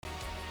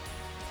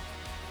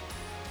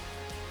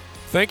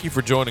Thank you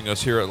for joining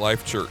us here at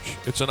Life Church.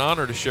 It's an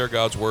honor to share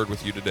God's Word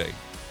with you today.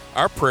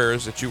 Our prayer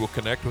is that you will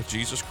connect with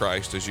Jesus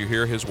Christ as you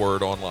hear His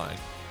Word online.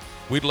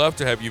 We'd love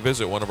to have you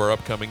visit one of our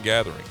upcoming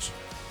gatherings.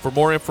 For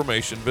more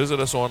information, visit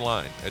us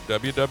online at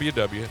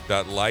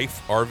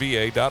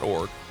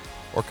www.liferva.org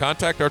or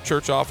contact our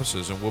church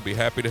offices and we'll be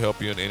happy to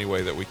help you in any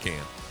way that we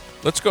can.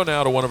 Let's go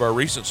now to one of our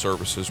recent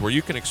services where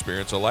you can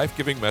experience a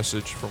life-giving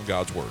message from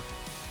God's Word.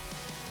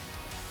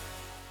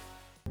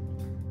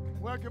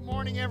 Well, good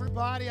morning,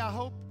 everybody. I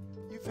hope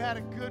you've had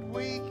a good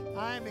week.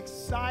 I am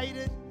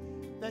excited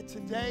that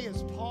today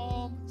is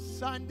Palm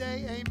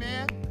Sunday,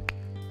 amen,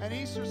 and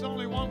Easter's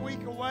only 1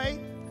 week away.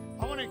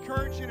 I want to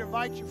encourage you to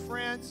invite your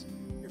friends,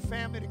 your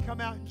family to come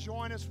out and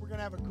join us. We're going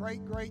to have a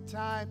great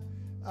time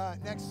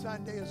next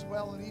Sunday as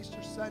well on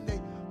Easter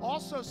Sunday.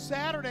 Also,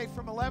 Saturday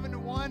from 11 to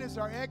 1 is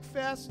our Egg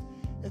Fest.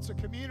 It's a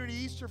community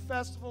Easter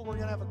festival. We're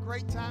going to have a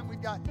great time.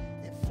 We've got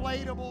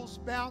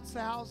inflatables, bounce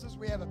houses.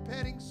 We have a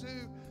petting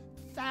zoo,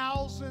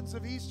 thousands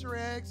of Easter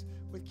eggs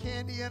with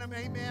candy in them,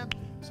 amen.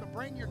 So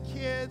bring your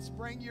kids,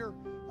 bring your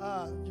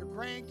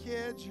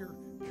grandkids, your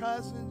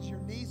cousins, your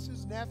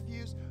nieces,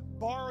 nephews.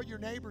 Borrow your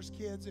neighbor's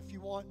kids if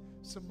you want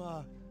some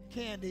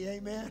candy,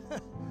 amen.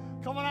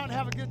 Come on out and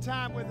have a good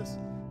time with us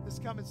this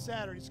coming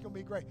Saturday. It's going to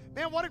be great.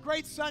 Man, what a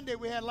great Sunday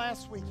we had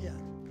last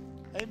weekend.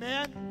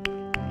 Amen.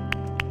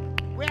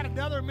 We had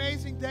another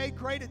amazing day,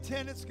 great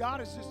attendance. God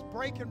is just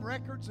breaking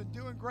records and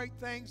doing great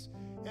things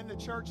in the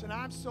church, and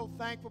I'm so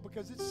thankful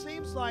because it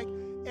seems like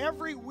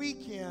every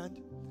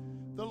weekend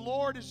the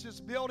Lord is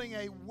just building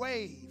a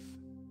wave.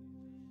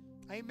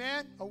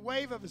 Amen. A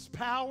wave of His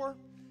power,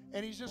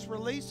 and He's just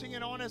releasing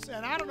it on us.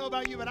 And I don't know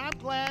about you, but I'm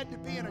glad to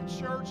be in a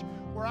church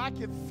where I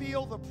can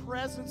feel the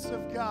presence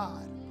of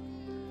God.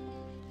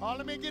 Oh,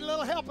 let me get a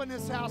little help in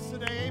this house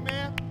today.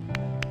 Amen.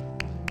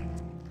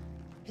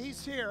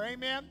 He's here.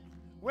 Amen.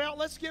 Well,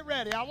 let's get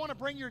ready. I want to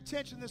bring your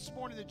attention this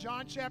morning to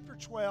John chapter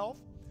 12.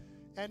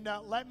 And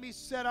let me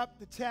set up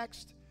the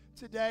text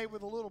today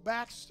with a little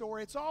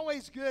backstory. It's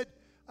always good,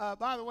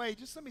 by the way,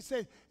 just let me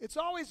say, it's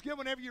always good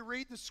whenever you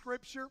read the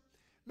Scripture,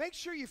 make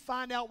sure you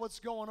find out what's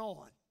going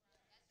on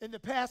in the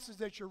passage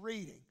that you're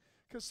reading.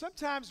 Because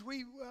sometimes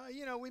we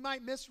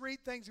might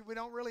misread things if we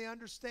don't really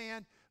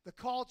understand the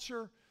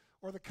culture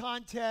or the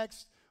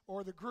context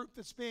or the group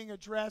that's being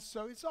addressed.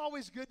 So it's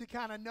always good to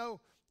kind of know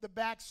the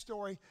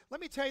backstory. Let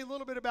me tell you a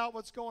little bit about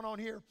what's going on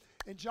here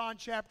in John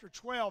chapter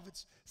 12.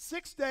 It's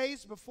 6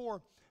 days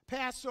before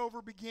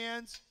Passover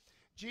begins.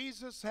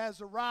 Jesus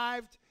has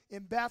arrived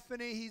in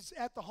Bethany. He's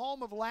at the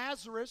home of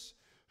Lazarus,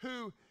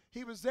 who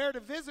he was there to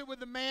visit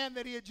with the man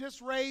that he had just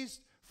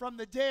raised from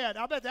the dead.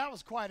 I bet that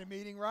was quite a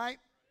meeting, right?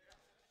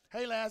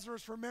 Hey,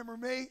 Lazarus, remember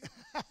me?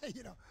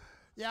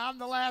 Yeah, I'm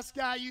the last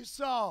guy you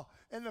saw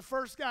and the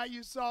first guy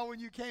you saw when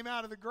you came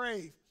out of the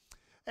grave.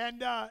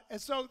 And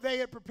so they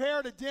had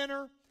prepared a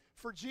dinner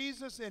for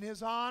Jesus in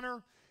his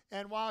honor.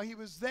 And while he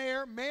was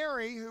there,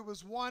 Mary, who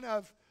was one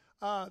of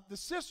the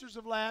sisters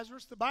of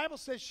Lazarus, the Bible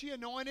says she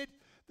anointed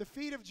the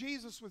feet of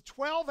Jesus with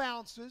 12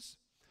 ounces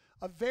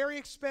of very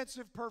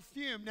expensive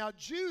perfume. Now,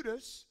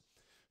 Judas,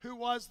 who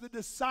was the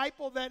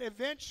disciple that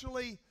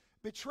eventually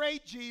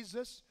betrayed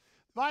Jesus,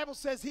 the Bible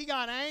says he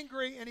got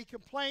angry and he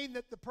complained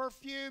that the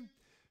perfume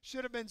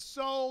should have been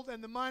sold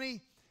and the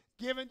money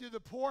given to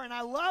the poor. And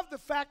I love the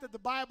fact that the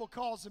Bible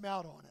calls him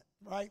out on it,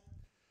 right?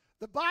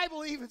 The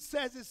Bible even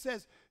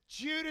says,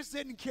 Judas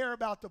didn't care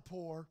about the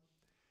poor.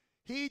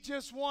 He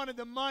just wanted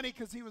the money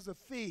because he was a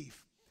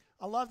thief.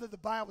 I love that the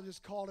Bible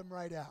just called him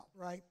right out,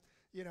 right?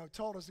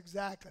 Told us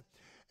exactly.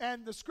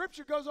 And the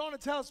Scripture goes on to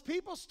tell us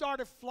people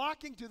started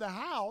flocking to the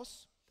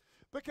house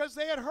because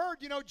they had heard,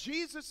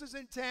 Jesus is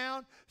in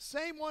town,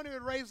 same one who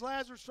had raised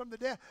Lazarus from the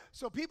dead.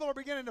 So people are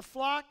beginning to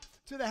flock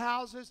to the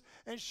houses.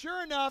 And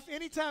sure enough,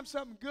 anytime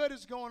something good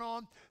is going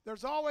on,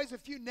 there's always a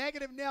few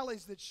negative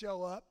Nellies that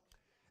show up.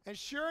 And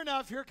sure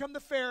enough, here come the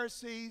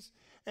Pharisees,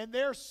 and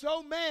they're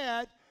so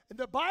mad. And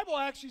the Bible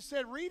actually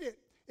said, read it.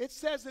 It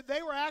says that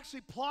they were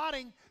actually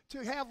plotting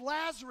to have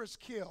Lazarus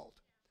killed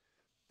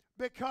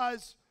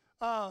because,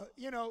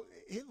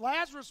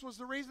 Lazarus was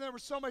the reason there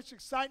was so much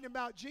excitement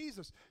about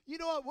Jesus. You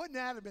know what? Wouldn't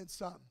that have been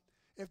something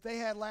if they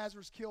had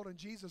Lazarus killed and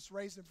Jesus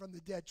raised him from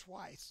the dead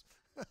twice?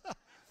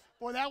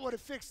 Boy, that would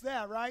have fixed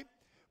that, right?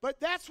 But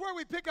that's where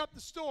we pick up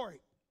the story.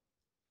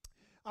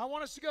 I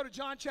want us to go to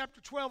John chapter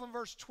 12 and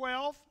verse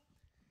 12.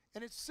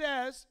 And it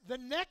says, the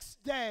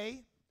next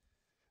day,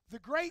 the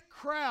great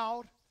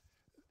crowd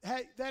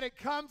that had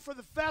come for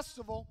the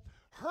festival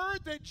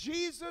heard that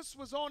Jesus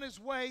was on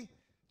his way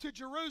to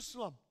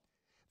Jerusalem.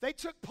 They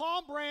took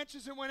palm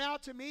branches and went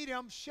out to meet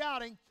him,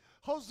 shouting,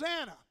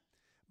 Hosanna!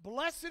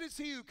 Blessed is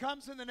he who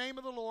comes in the name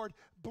of the Lord.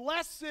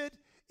 Blessed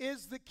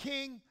is the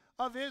King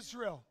of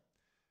Israel.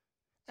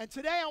 And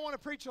today I want to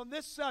preach on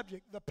this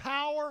subject, the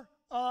power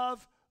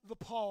of the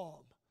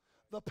palm.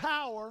 The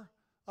power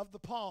of the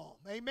palm.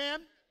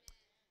 Amen?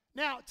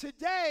 Now,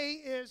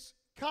 today is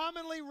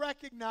commonly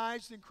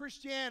recognized in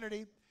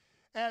Christianity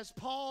as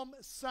Palm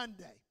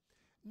Sunday.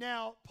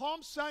 Now,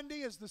 Palm Sunday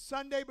is the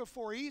Sunday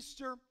before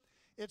Easter.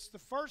 It's the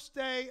first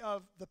day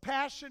of the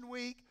Passion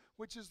Week,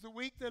 which is the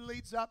week that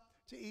leads up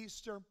to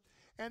Easter.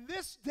 And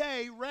this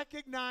day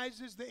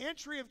recognizes the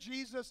entry of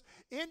Jesus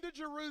into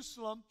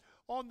Jerusalem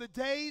on the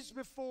days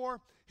before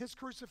his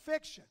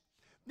crucifixion.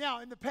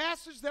 Now, in the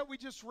passage that we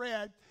just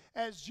read,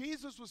 as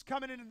Jesus was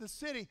coming into the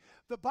city,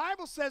 the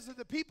Bible says that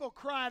the people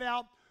cried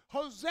out,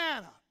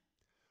 Hosanna!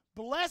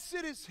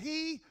 Blessed is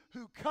he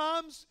who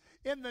comes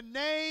in the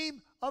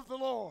name of the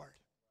Lord.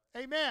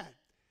 Amen.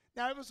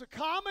 Now, it was a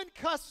common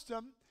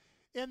custom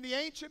in the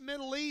ancient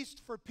Middle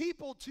East for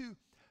people to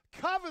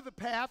cover the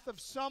path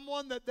of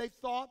someone that they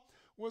thought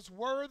was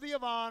worthy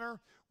of honor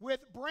with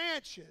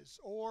branches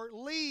or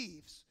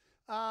leaves.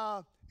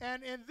 And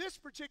in this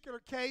particular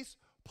case,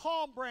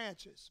 palm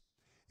branches.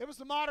 It was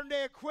the modern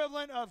day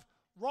equivalent of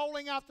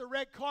rolling out the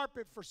red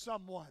carpet for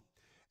someone.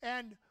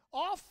 And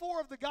all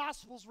four of the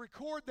Gospels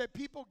record that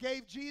people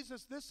gave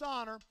Jesus this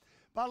honor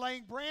by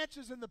laying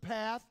branches in the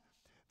path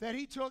that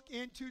he took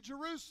into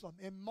Jerusalem.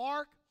 In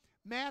Mark,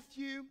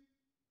 Matthew,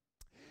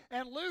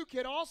 and Luke,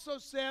 it also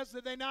says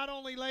that they not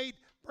only laid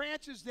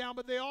branches down,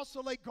 but they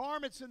also laid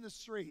garments in the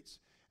streets,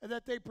 and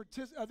that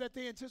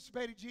they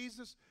anticipated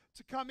Jesus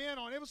to come in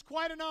on. It was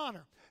quite an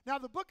honor. Now,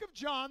 the book of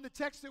John, the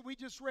text that we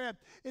just read,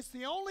 it's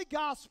the only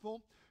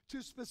gospel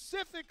to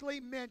specifically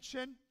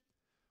mention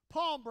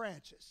palm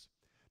branches.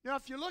 Now,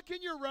 if you look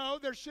in your row,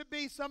 there should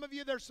be, some of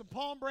you, there's some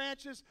palm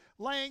branches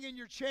laying in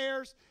your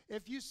chairs.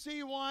 If you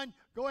see one,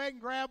 go ahead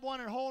and grab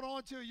one and hold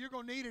on to it. You're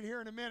going to need it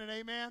here in a minute.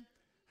 Amen?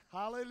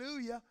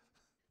 Hallelujah.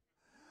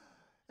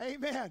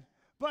 Amen.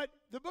 But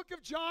the book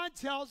of John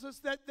tells us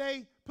that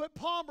they put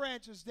palm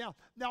branches down.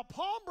 Now,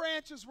 palm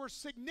branches were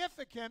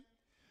significant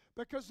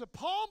because the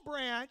palm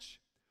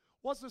branch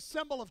was a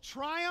symbol of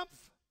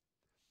triumph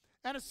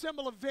and a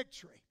symbol of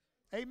victory.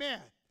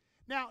 Amen.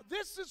 Now,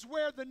 this is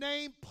where the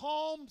name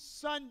Palm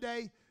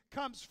Sunday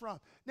comes from.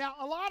 Now,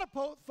 a lot of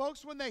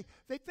folks, when they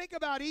think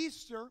about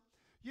Easter,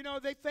 you know,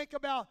 they think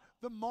about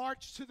the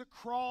march to the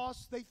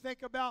cross. They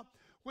think about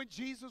when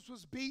Jesus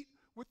was beat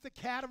with the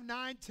cat of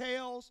nine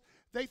tails.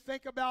 They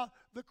think about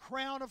the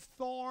crown of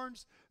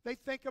thorns. They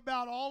think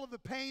about all of the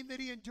pain that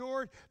he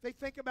endured. They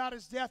think about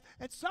his death.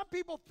 And some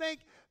people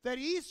think that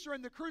Easter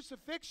and the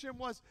crucifixion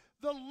was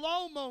the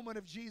low moment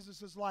of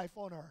Jesus' life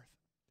on earth.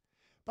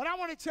 But I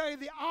want to tell you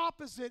the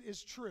opposite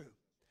is true.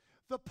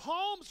 The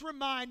palms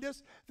remind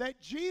us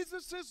that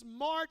Jesus'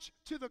 march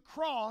to the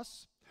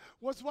cross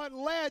was what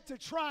led to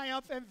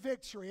triumph and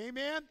victory.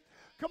 Amen?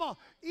 Come on.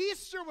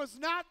 Easter was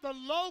not the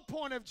low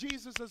point of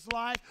Jesus'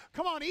 life.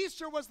 Come on.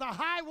 Easter was the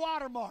high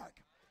water mark.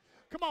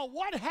 Come on.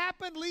 What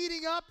happened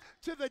leading up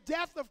to the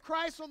death of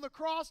Christ on the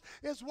cross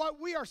is what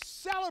we are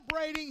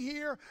celebrating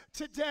here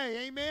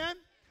today. Amen?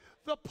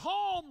 The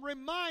palm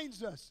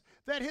reminds us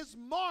that his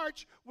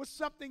march was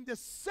something to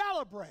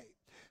celebrate.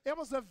 It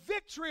was a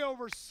victory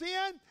over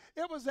sin.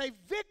 It was a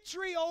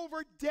victory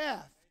over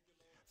death.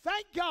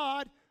 Thank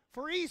God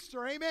for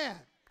Easter. Amen.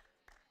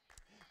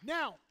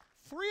 Now,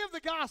 3 of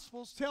the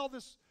Gospels tell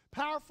this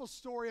powerful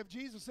story of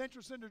Jesus'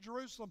 entrance into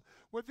Jerusalem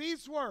with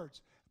these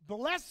words: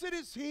 Blessed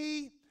is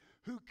he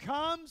who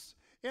comes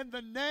in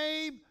the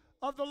name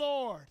of the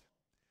Lord.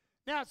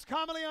 Now, it's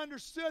commonly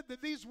understood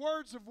that these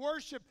words of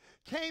worship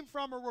came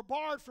from or were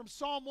borrowed from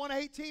Psalm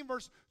 118,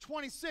 verse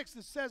 26,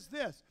 that says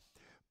this: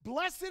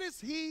 Blessed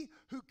is he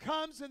who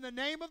comes in the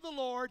name of the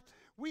Lord.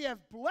 We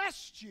have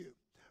blessed you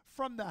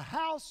from the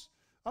house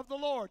of the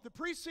Lord. The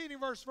preceding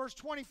verse, verse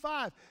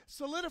 25,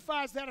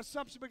 solidifies that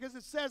assumption because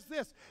it says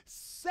this: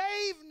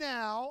 Save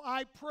now,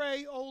 I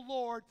pray, O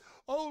Lord.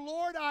 O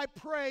Lord, I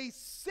pray,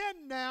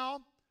 send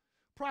now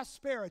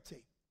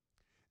prosperity.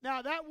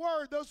 Now, that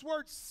word, those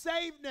words,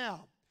 save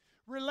now,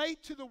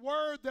 relate to the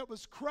word that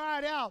was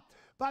cried out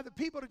by the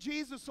people to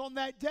Jesus on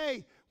that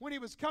day when he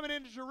was coming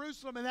into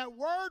Jerusalem, and that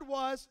word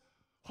was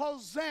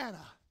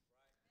Hosanna.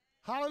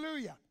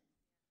 Hallelujah.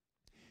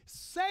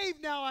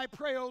 Save now, I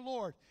pray, O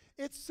Lord.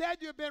 It's said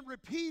to have been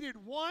repeated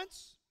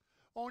once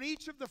on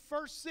each of the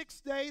first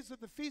 6 days of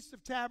the Feast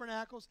of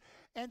Tabernacles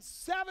and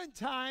 7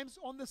 times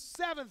on the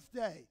 7th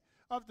day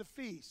of the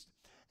feast.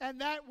 And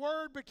that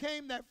word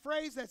became, that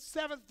phrase, that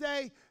 7th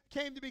day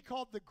came to be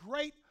called the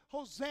Great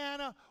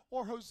Hosanna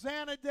or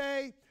Hosanna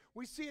Day.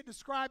 We see it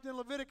described in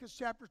Leviticus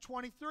chapter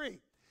 23.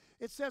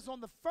 It says,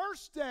 on the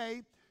first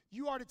day,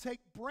 you are to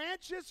take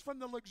branches from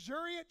the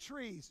luxuriant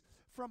trees,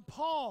 from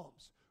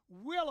palms,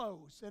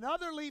 willows, and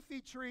other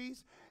leafy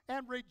trees,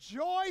 and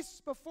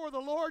rejoice before the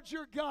Lord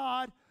your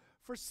God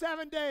for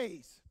 7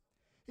 days.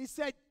 He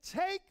said,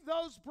 take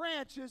those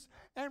branches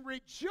and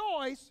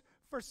rejoice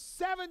for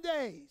 7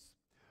 days.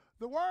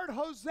 The word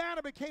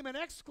Hosanna became an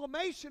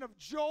exclamation of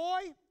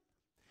joy.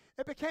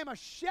 It became a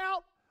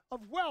shout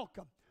of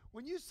welcome.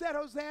 When you said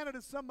Hosanna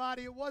to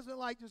somebody, it wasn't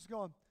like just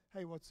going,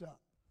 hey, what's up?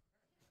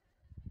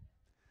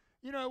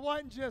 You know, it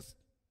wasn't just,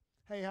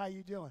 hey, how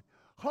you doing?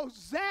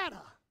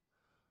 Hosanna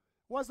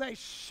was a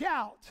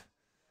shout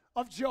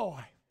of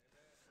joy.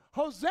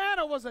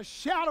 Hosanna was a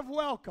shout of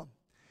welcome.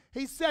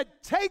 He said,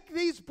 take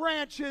these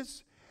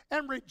branches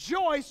and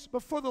rejoice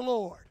before the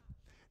Lord.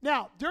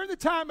 Now, during the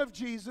time of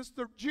Jesus,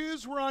 the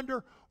Jews were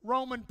under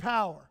Roman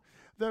power.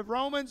 The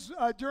Romans,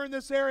 during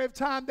this area of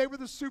time, they were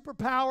the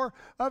superpower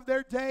of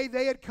their day.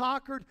 They had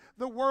conquered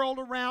the world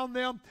around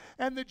them.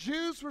 And the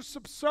Jews were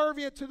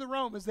subservient to the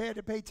Romans. They had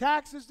to pay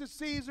taxes to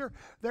Caesar.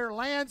 Their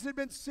lands had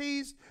been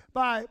seized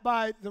by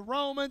the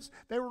Romans.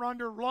 They were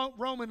under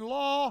Roman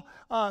law.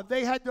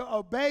 They had to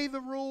obey the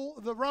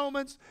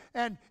Romans.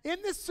 And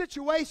in this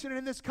situation,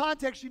 in this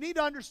context, you need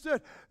to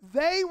understand,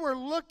 they were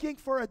looking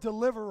for a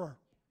deliverer.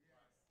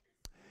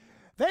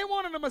 They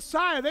wanted a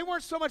Messiah. They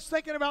weren't so much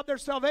thinking about their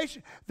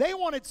salvation. They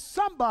wanted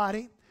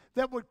somebody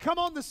that would come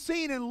on the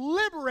scene and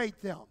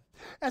liberate them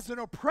as an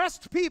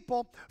oppressed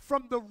people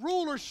from the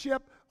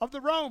rulership of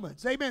the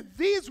Romans. Amen.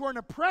 These were an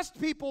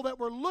oppressed people that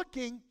were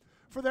looking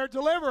for their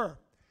deliverer.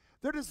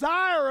 Their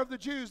desire of the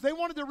Jews, they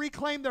wanted to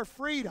reclaim their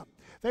freedom.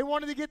 They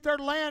wanted to get their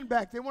land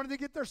back. They wanted to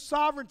get their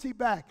sovereignty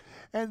back.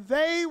 And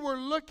they were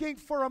looking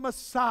for a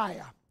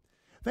Messiah.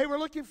 They were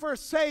looking for a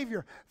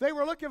Savior. They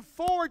were looking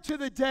forward to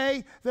the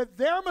day that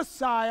their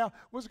Messiah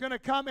was going to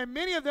come, and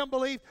many of them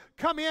believed,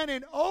 come in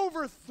and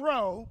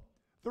overthrow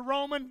the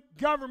Roman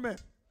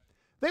government.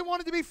 They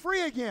wanted to be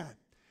free again.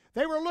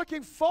 They were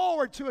looking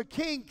forward to a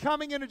king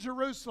coming into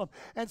Jerusalem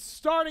and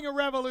starting a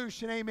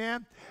revolution,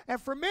 amen.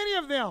 And for many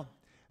of them,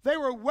 they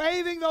were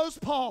waving those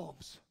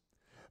palms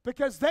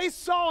because they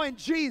saw in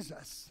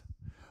Jesus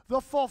the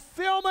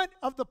fulfillment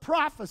of the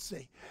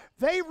prophecy.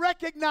 They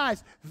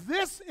recognized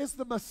this is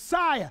the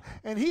Messiah,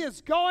 and he is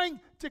going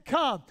to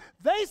come.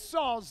 They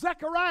saw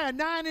Zechariah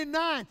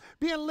 9:9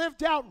 being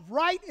lived out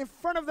right in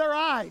front of their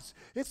eyes.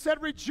 It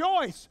said,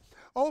 rejoice,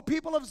 O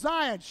people of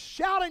Zion.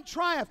 Shout in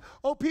triumph,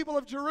 O people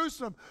of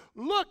Jerusalem.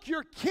 Look,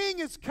 your king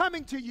is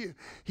coming to you.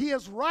 He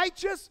is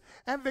righteous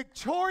and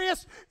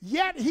victorious,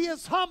 yet he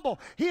is humble.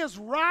 He is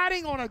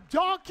riding on a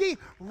donkey,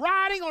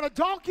 riding on a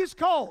donkey's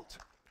colt.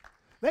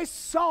 They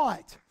saw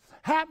it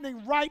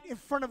happening right in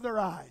front of their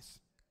eyes.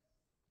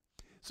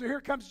 So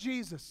here comes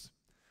Jesus,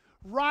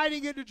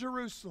 riding into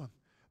Jerusalem.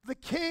 The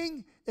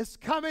king is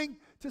coming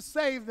to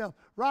save them.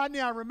 Rodney,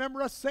 I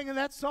remember us singing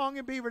that song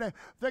in Beaver Dam.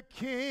 The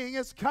king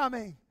is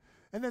coming.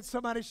 And then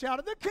somebody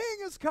shouted, the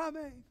king is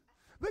coming.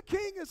 The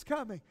king is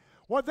coming.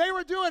 Well, they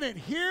were doing it.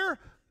 Here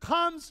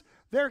comes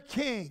their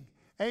king.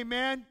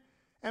 Amen.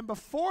 And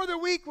before the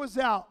week was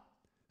out,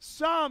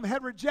 some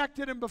had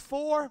rejected him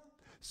before.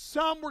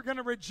 Some were going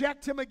to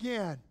reject him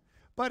again.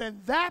 But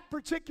in that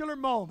particular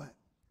moment,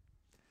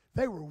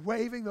 they were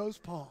waving those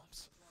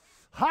palms.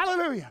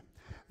 Hallelujah.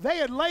 They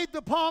had laid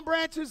the palm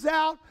branches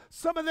out.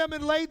 Some of them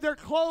had laid their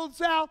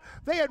clothes out.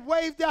 They had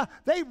waved out.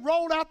 They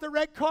rolled out the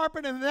red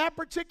carpet. And in that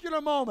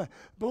particular moment,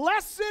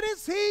 blessed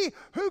is he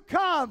who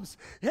comes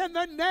in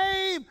the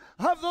name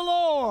of the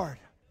Lord.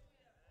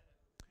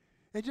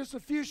 In just a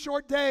few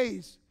short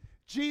days,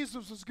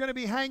 Jesus was going to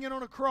be hanging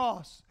on a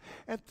cross.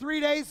 And 3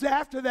 days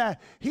after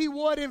that, he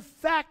would in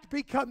fact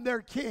become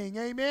their king.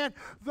 Amen.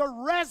 The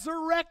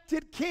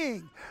resurrected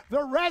king.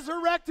 The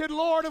resurrected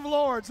Lord of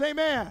Lords.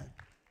 Amen.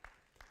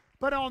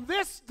 But on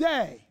this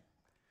day,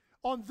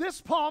 on this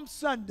Palm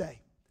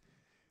Sunday,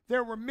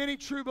 there were many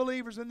true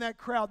believers in that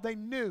crowd. They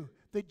knew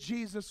that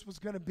Jesus was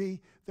going to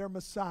be their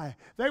Messiah.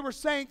 They were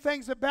saying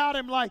things about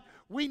him like,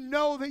 we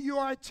know that you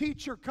are a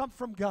teacher come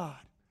from God.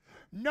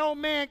 No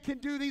man can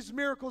do these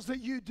miracles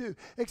that you do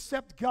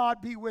except God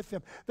be with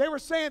him. They were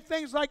saying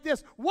things like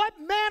this. What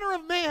manner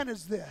of man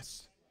is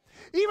this?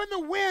 Even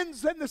the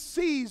winds and the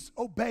seas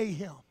obey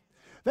him.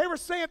 They were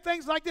saying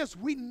things like this.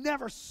 We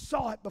never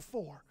saw it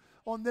before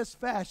on this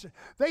fashion.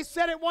 They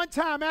said at one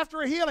time after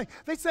a healing,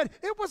 they said,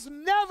 it was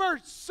never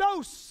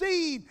so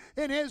seen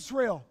in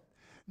Israel.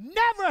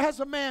 Never has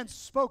a man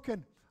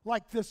spoken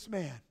like this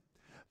man.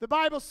 The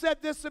Bible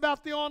said this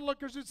about the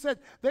onlookers. It said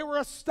they were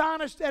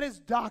astonished at his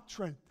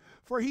doctrine,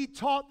 for he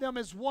taught them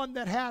as one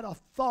that had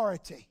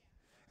authority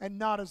and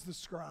not as the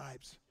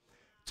scribes.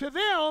 To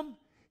them,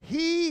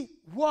 he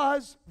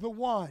was the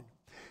one.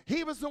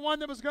 He was the one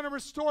that was going to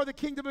restore the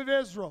kingdom of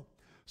Israel.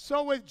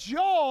 So with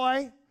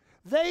joy,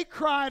 they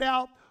cried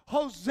out,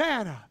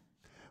 Hosanna.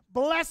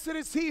 Blessed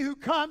is he who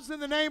comes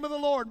in the name of the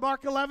Lord.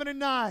 Mark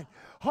 11:9.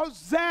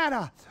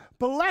 Hosanna.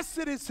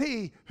 Blessed is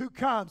he who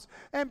comes.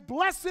 And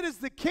blessed is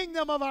the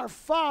kingdom of our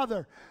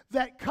Father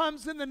that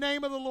comes in the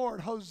name of the Lord.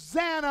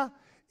 Hosanna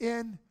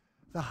in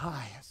the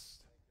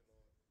highest.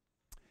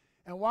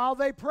 And while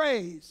they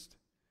praised,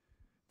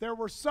 there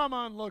were some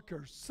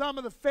onlookers, some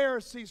of the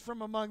Pharisees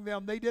from among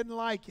them. They didn't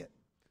like it.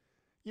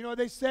 You know,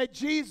 they said,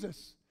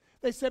 Jesus,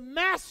 they said,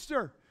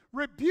 Master,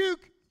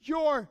 rebuke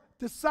your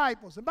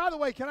disciples. And by the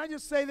way, can I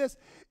just say this?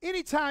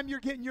 Anytime you're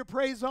getting your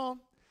praise on,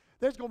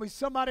 there's going to be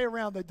somebody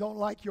around that don't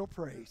like your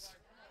praise.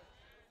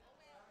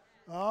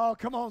 Oh,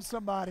 come on,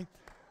 somebody.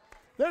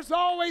 There's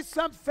always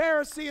some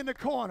Pharisee in the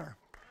corner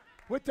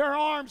with their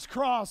arms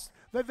crossed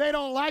that they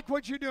don't like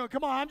what you're doing.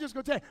 Come on, I'm just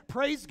going to tell you,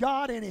 praise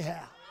God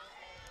anyhow.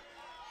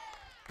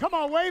 Come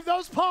on, wave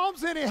those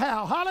palms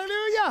anyhow.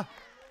 Hallelujah.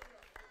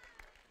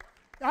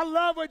 I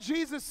love what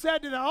Jesus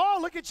said to them. Oh,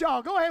 look at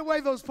y'all. Go ahead and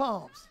wave those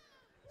palms.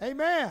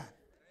 Amen.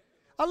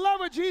 I love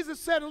what Jesus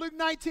said in Luke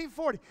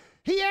 19:40.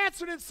 He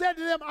answered and said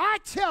to them, I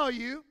tell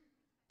you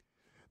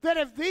that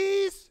if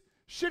these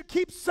should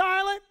keep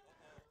silent,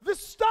 the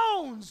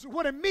stones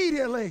would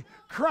immediately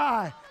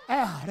cry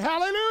out.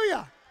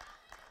 Hallelujah.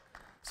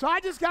 So I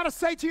just got to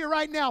say to you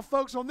right now,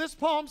 folks, on this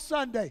Palm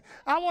Sunday,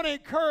 I want to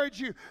encourage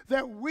you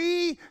that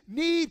we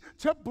need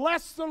to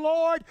bless the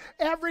Lord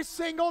every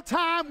single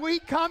time we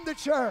come to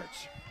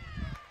church.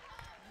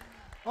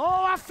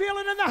 Oh, I feel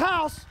it in the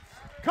house.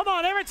 Come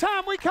on, every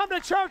time we come to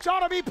church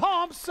ought to be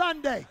Palm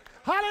Sunday.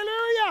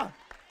 Hallelujah.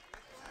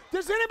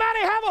 Does anybody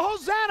have a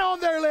Hosanna on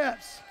their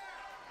lips?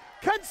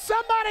 Can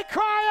somebody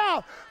cry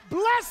out,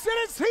 blessed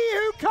is he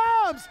who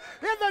comes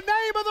in the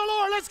name of the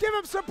Lord? Let's give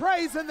him some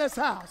praise in this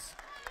house.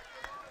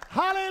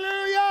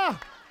 Hallelujah.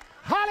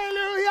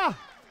 Hallelujah.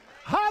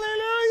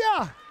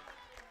 Hallelujah.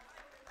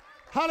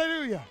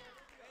 Hallelujah.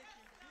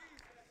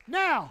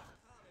 Now,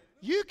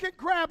 you can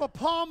grab a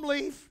palm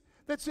leaf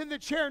that's in the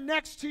chair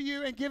next to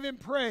you and give him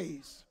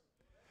praise.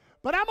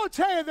 But I'm going to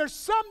tell you, there's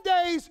some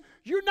days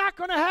you're not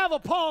going to have a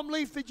palm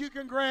leaf that you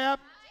can grab.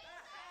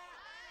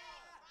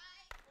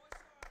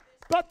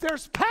 But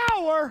there's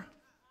power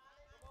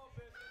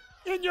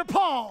in your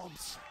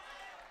palms.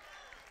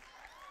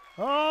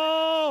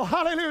 Oh,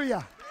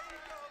 hallelujah.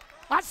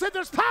 I said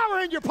there's power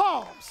in your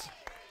palms.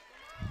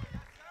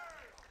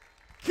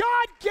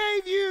 God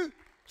gave you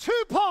 2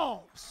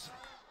 palms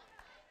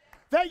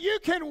that you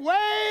can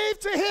wave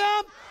to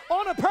him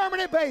on a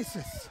permanent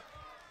basis.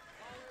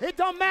 It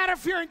don't matter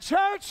if you're in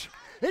church.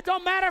 It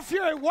don't matter if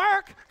you're at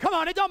work. Come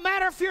on, it don't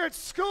matter if you're at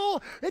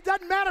school. It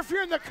doesn't matter if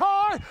you're in the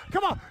car.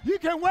 Come on, you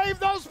can wave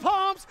those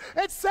palms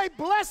and say,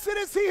 blessed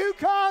is he who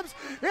comes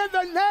in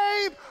the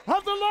name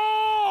of the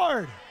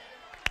Lord.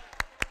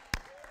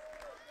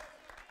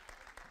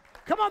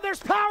 Come on, there's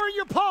power in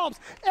your palms.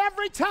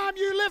 Every time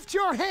you lift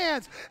your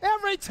hands,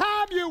 every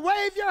time you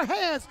wave your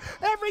hands,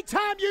 every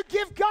time you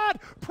give God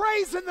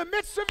praise in the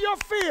midst of your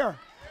fear,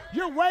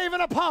 you're waving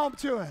a palm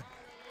to him.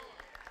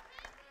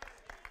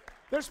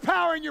 There's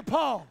power in your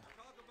palm.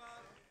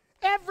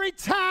 Every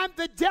time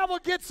the devil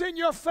gets in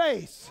your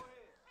face,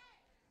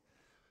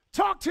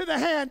 talk to the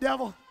hand,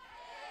 devil.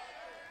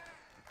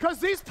 Because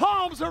these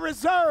palms are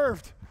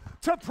reserved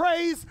to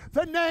praise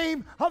the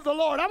name of the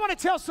Lord. I want to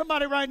tell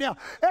somebody right now,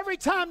 every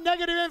time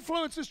negative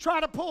influences try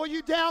to pull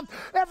you down,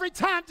 every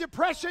time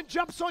depression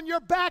jumps on your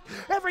back,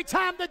 every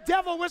time the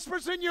devil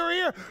whispers in your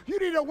ear, you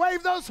need to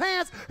wave those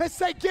hands and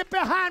say, get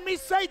behind me,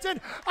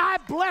 Satan. I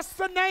bless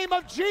the name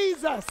of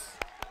Jesus.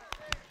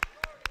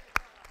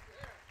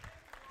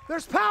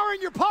 There's power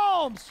in your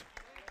palms.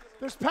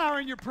 There's power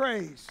in your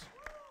praise.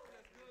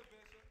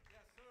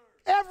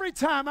 Every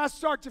time I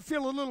start to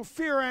feel a little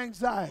fear or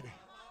anxiety,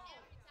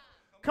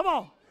 come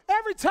on.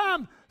 Every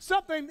time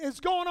something is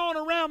going on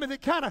around me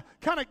that kind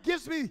of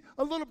gives me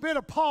a little bit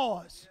of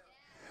pause.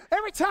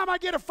 Every time I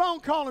get a phone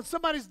call and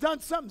somebody's done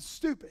something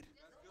stupid,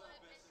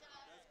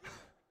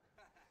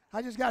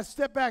 I just got to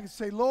step back and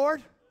say,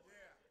 Lord,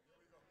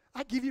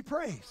 I give you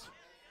praise.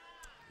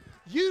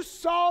 You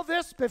saw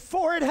this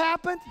before it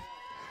happened.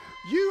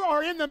 You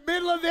are in the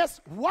middle of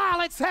this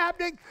while it's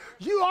happening.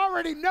 You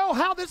already know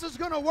how this is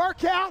going to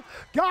work out.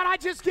 God, I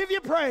just give you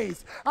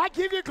praise. I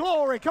give you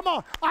glory. Come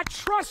on. I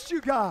trust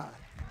you, God.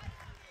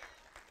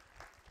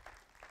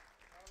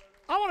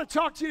 I want to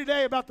talk to you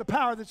today about the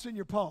power that's in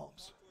your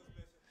palms.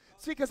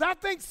 See, because I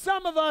think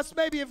some of us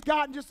maybe have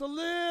gotten just a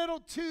little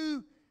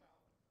too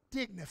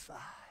dignified.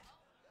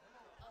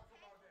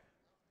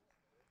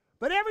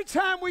 But every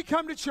time we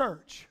come to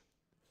church,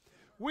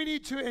 we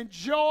need to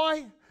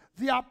enjoy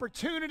the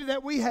opportunity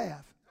that we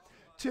have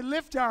to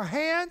lift our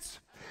hands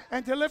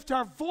and to lift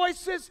our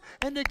voices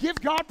and to give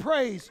God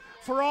praise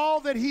for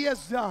all that he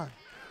has done.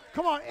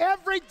 Come on,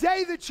 every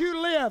day that you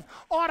live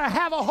ought to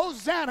have a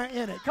Hosanna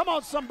in it. Come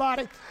on,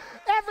 somebody.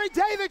 Every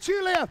day that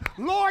you live,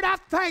 Lord, I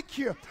thank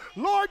you.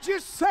 Lord, you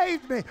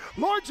saved me.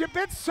 Lord, you've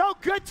been so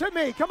good to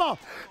me. Come on.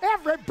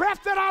 Every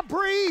breath that I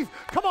breathe,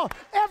 come on.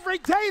 Every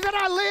day that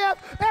I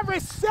live, every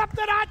step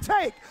that I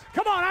take,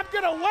 come on, I'm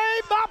going to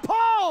wave my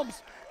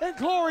palms in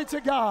glory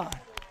to God.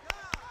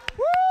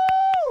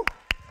 Woo!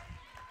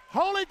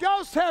 Holy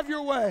Ghost, have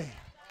your way.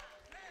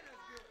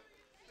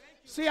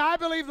 See, I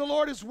believe the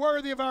Lord is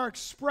worthy of our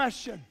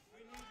expression,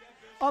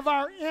 of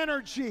our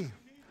energy,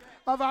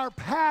 of our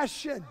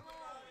passion.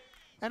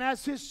 And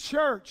as his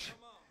church,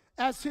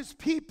 as his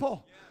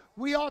people,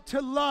 we ought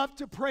to love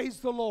to praise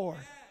the Lord.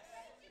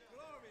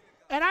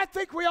 And I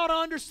think we ought to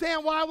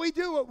understand why we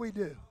do what we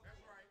do.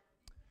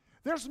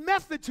 There's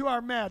method to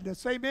our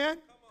madness, amen?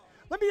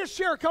 Let me just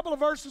share a couple of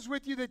verses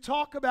with you that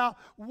talk about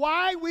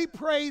why we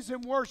praise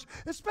and worship,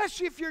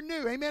 especially if you're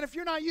new, amen, if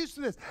you're not used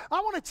to this. I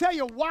want to tell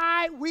you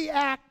why we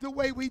act the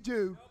way we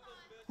do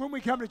when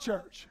we come to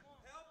church.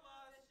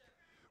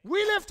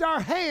 We lift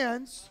our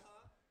hands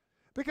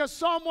because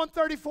Psalm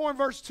 134 and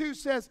verse 2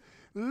 says,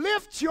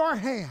 lift your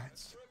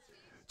hands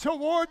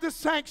toward the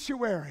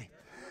sanctuary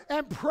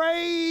and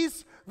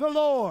praise the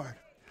Lord.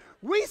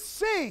 We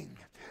sing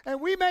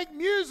and we make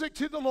music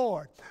to the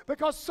Lord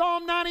because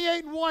Psalm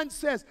 98 and 1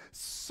 says,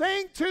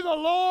 sing to the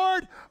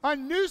Lord a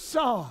new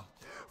song,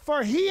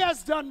 For he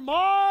has done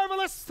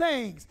marvelous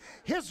things.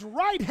 His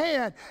right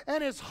hand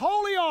and his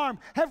holy arm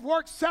have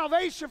worked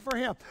salvation for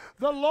him.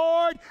 The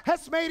Lord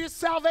has made his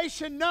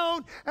salvation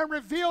known and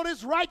revealed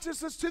his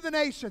righteousness to the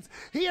nations.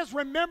 He has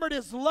remembered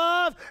his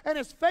love and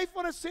his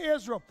faithfulness to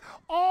Israel.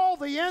 All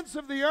the ends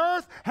of the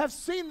earth have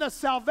seen the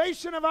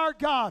salvation of our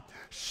God.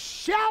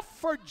 Shout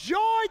for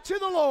joy to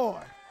the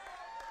Lord.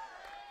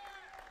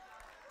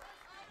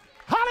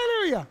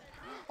 Hallelujah.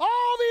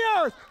 All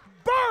the earth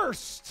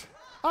burst.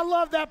 I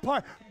love that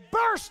part.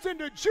 Burst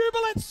into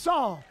jubilant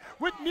song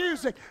with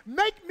music.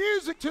 Make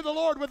music to the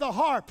Lord with a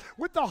harp,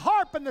 with the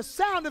harp and the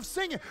sound of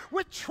singing,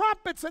 with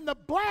trumpets and the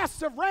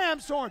blast of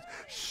ram's horns.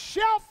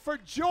 Shout for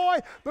joy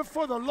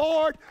before the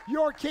Lord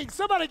your King.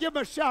 Somebody give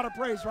him a shout of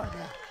praise right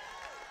now.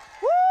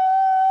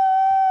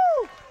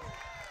 Woo!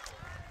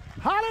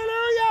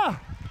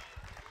 Hallelujah.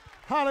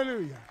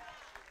 Hallelujah.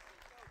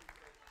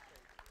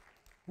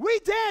 We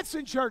dance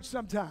in church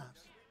sometimes.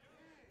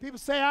 People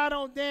say, I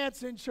don't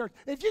dance in church.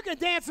 If you can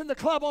dance in the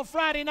club on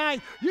Friday night,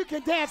 you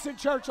can dance in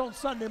church on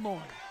Sunday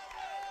morning.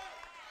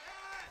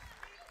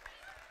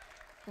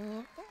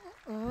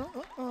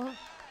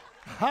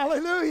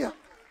 Hallelujah.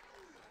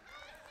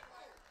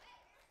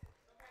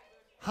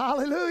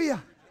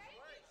 Hallelujah.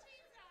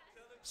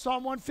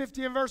 Psalm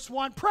 150 and verse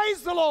 1.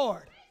 Praise the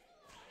Lord.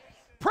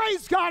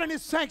 Praise God in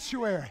his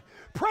sanctuary.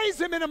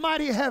 Praise him in the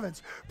mighty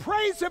heavens.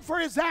 Praise him for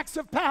his acts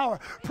of power.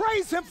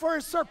 Praise him for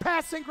his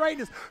surpassing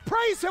greatness.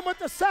 Praise him with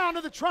the sound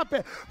of the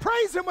trumpet.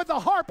 Praise him with the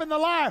harp and the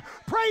lyre.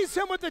 Praise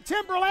him with the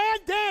timbrel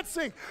and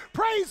dancing.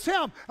 Praise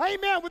him,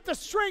 amen, with the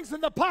strings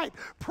and the pipe.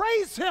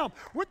 Praise him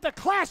with the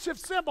clash of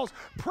cymbals.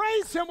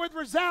 Praise him with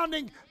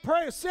resounding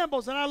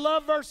cymbals. And I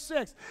love verse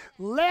 6.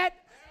 Let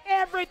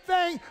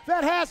everything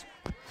that has...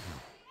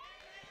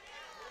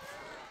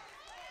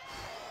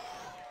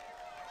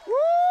 Woo!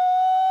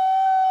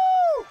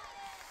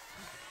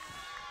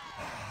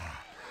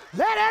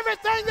 Let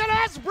everything that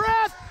has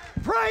breath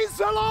praise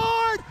the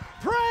Lord.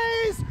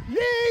 Praise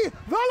ye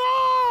the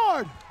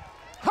Lord.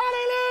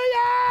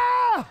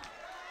 Hallelujah.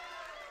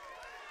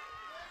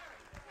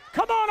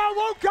 Come on, I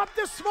woke up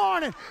this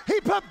morning.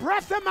 He put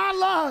breath in my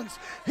lungs.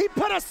 He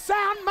put a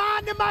sound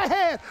mind in my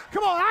head.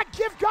 Come on, I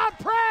give God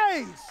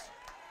praise.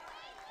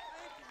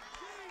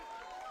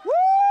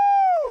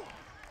 Woo!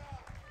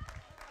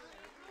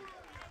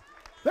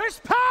 There's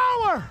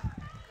power.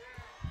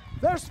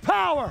 There's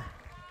power.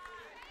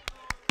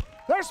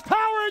 There's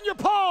power in your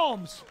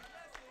palms.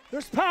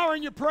 There's power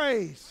in your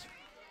praise.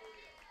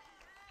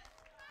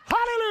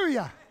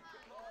 Hallelujah.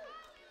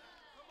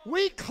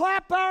 We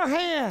clap our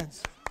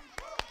hands.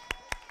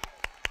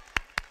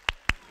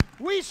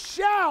 We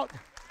shout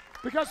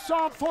because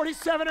Psalm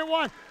 47 and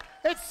 1,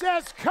 it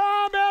says,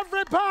 come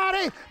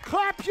everybody,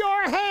 clap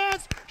your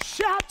hands,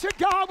 shout to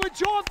God with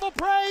joyful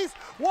praise.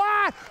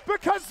 Why?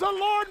 Because the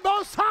Lord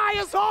Most High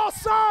is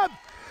awesome.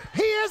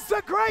 He is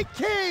the great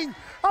King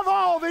of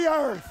all the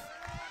earth.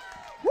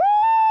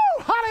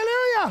 Woo!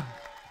 Hallelujah!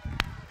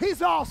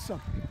 He's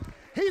awesome.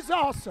 He's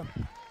awesome.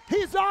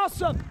 He's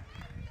awesome.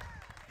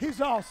 He's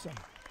awesome.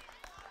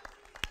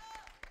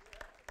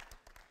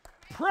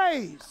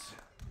 Praise.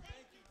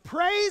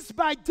 Praise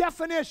by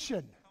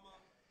definition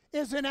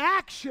is an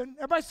action.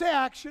 Everybody say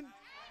action.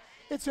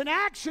 It's an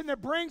action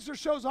that brings or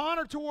shows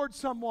honor towards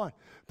someone.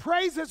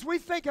 Praise, as we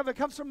think of it,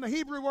 comes from the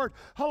Hebrew word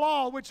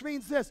halal, which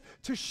means this,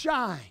 to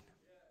shine.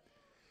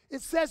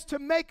 It says to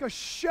make a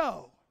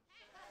show.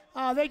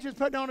 They just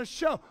put on a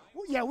show.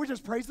 Yeah, we're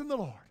just praising the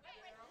Lord.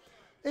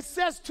 It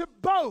says to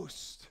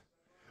boast.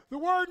 The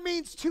word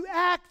means to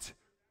act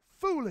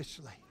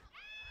foolishly.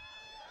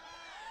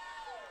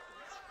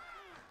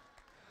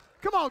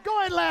 Come on, go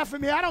ahead and laugh at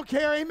me. I don't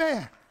care,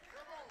 amen.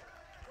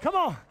 Come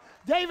on.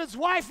 David's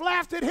wife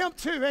laughed at him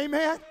too,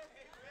 amen.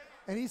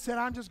 And he said,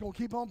 I'm just going to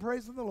keep on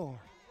praising the Lord.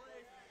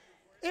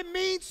 It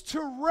means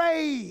to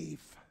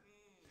rave,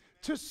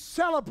 to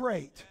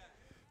celebrate,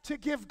 to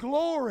give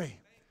glory,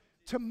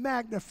 to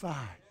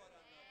magnify.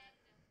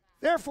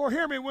 Therefore,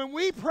 hear me, when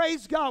we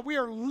praise God, we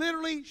are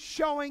literally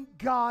showing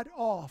God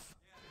off.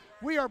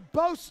 We are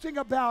boasting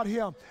about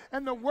him,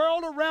 and the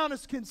world around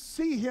us can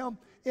see him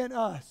in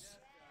us.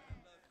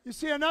 You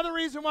see, another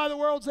reason why the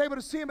world's able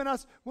to see him in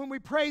us when we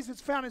praise,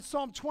 it's found in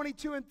Psalm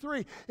 22 and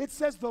 3. It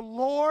says, the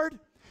Lord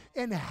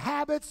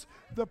inhabits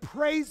the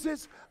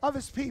praises of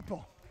his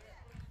people.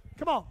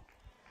 Come on.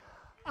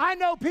 I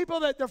know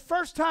people that the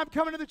first time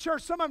coming to the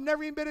church, some of them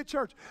never even been to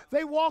church.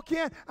 They walk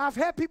in. I've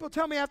had people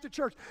tell me after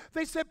church,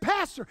 they said,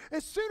 Pastor,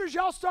 as soon as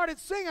y'all started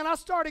singing, I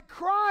started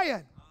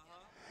crying.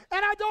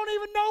 And I don't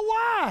even know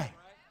why.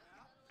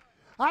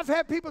 I've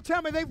had people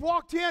tell me they've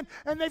walked in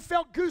and they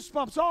felt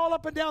goosebumps all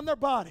up and down their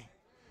body.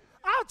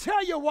 I'll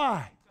tell you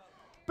why.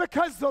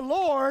 Because the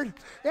Lord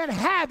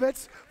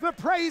inhabits the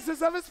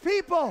praises of his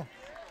people.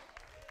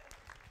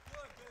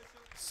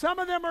 Some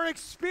of them are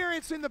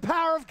experiencing the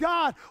power of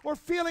God or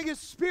feeling his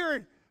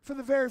spirit for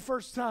the very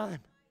first time.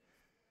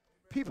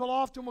 People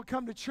often will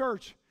come to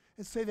church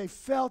and say they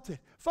felt it.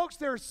 Folks,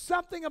 there is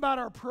something about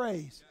our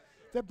praise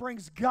that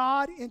brings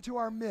God into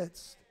our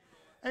midst.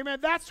 Amen.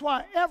 That's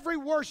why every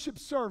worship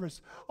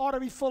service ought to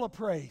be full of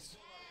praise.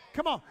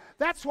 Come on.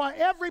 That's why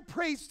every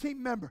praise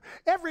team member,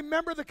 every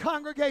member of the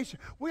congregation,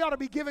 we ought to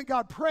be giving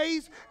God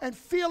praise and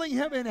feeling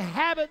Him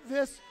inhabit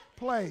this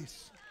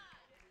place.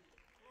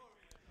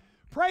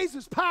 Praise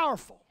is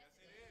powerful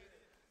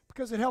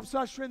because it helps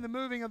usher in the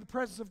moving of the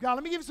presence of God.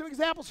 Let me give you some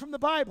examples from the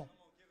Bible.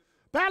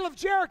 Battle of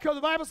Jericho, the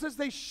Bible says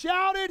they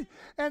shouted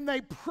and they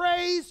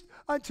praised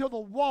until the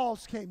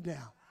walls came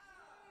down.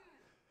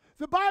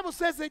 The Bible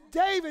says that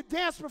David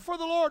danced before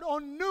the Lord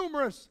on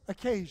numerous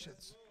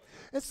occasions.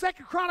 In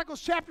 2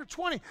 Chronicles chapter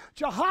 20,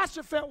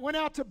 Jehoshaphat went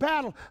out to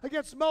battle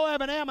against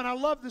Moab and Ammon. I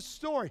love this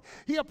story.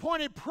 He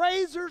appointed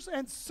praisers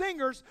and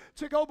singers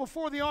to go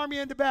before the army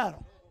into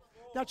battle.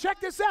 Now check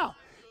this out.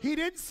 He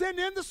didn't send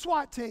in the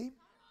SWAT team.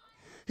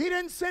 He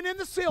didn't send in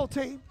the SEAL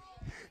team.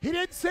 He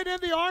didn't send in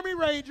the Army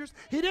Rangers.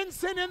 He didn't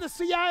send in the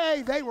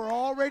CIA. They were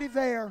already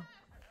there.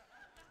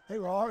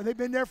 They've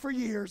been there for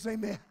years.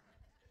 Amen.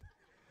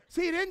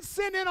 See, he didn't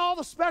send in all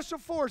the special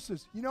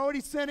forces. You know what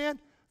he sent in?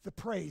 The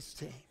praise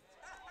team.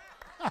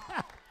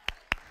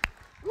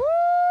 Woo!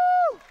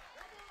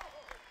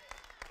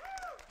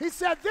 He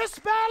said, this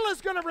battle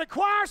is going to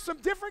require some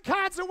different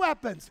kinds of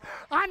weapons.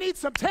 I need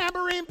some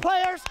tambourine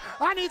players.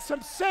 I need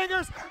some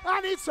singers.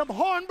 I need some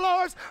horn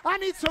blowers. I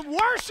need some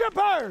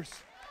worshipers.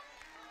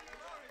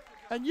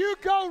 And you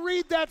go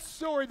read that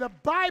story. The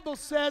Bible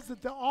says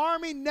that the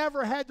army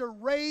never had to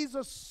raise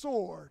a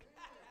sword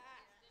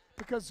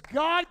because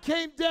God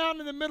came down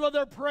in the middle of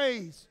their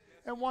praise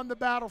and won the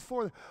battle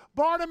for them.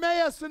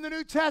 Bartimaeus in the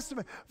New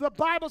Testament, the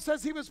Bible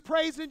says he was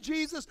praising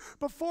Jesus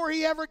before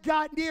he ever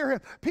got near him.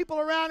 People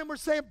around him were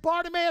saying,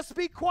 Bartimaeus,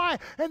 be quiet.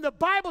 And the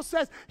Bible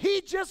says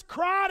he just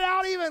cried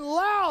out even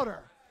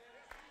louder.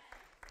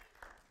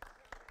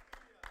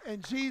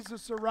 And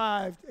Jesus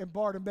arrived and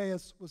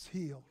Bartimaeus was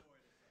healed.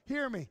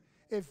 Hear me.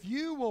 If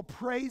you will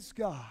praise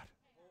God,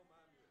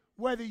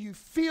 whether you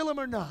feel Him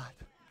or not,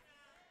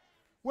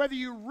 whether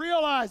you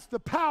realize the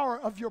power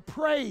of your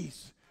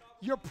praise,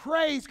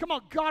 come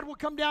on, God will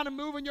come down and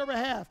move on your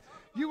behalf.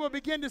 You will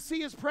begin to see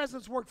His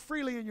presence work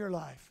freely in your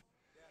life.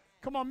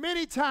 Come on,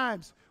 many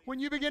times when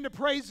you begin to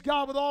praise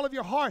God with all of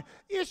your heart,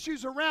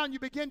 issues around you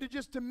begin to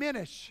just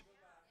diminish.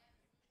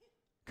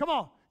 Come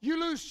on, you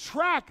lose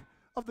track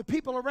of the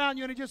people around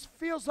you and it just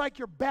feels like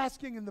you're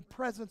basking in the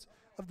presence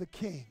of the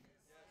King.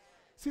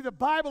 See, the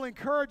Bible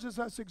encourages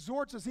us,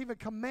 exhorts us, even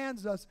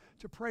commands us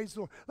to praise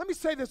the Lord. Let me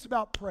say this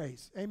about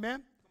praise.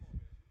 Amen?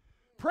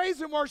 Praise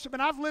and worship,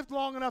 and I've lived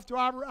long enough to,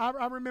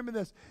 I remember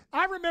this.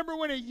 I remember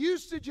when it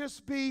used to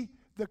just be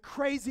the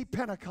crazy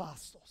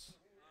Pentecostals.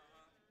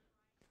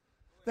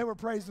 They were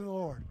praising the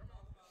Lord.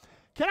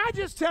 Can I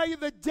just tell you,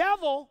 the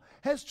devil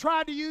has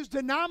tried to use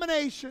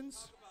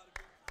denominations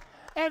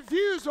and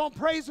views on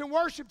praise and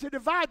worship to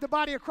divide the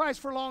body of Christ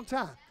for a long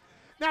time.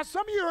 Now,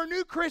 some of you are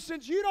new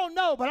Christians, you don't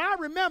know, but I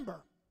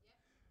remember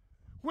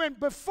when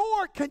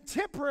before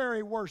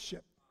contemporary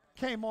worship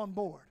came on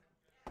board.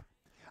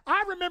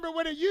 I remember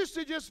when it used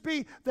to just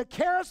be the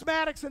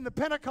charismatics and the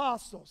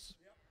Pentecostals.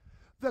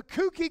 The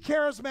kooky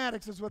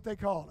charismatics is what they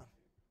call them.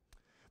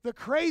 The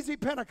crazy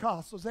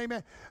Pentecostals,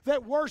 amen,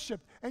 that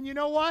worshiped. And you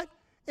know what?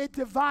 It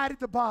divided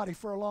the body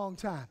for a long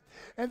time.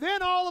 And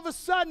then all of a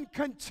sudden,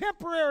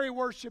 contemporary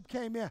worship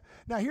came in.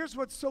 Now, here's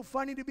what's so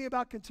funny to me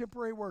about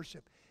contemporary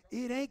worship.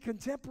 It ain't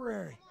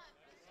contemporary.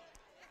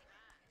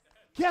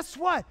 Guess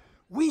what?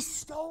 We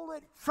stole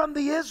it from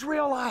the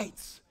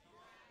Israelites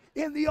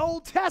in the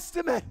Old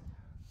Testament.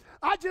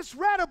 I just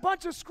read a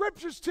bunch of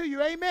scriptures to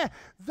you, amen.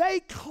 They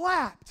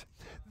clapped,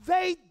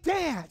 they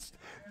danced,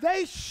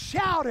 they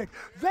shouted,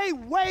 they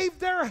waved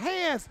their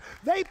hands,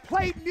 they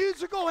played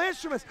musical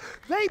instruments,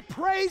 they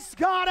praised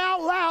God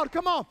out loud.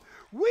 Come on.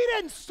 We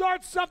didn't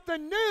start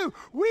something new,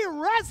 we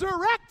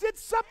resurrected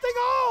something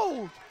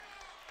old.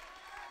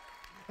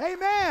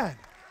 Amen.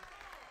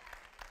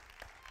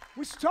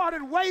 We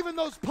started waving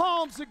those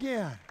palms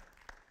again.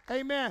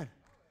 Amen.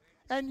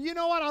 And you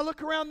know what? I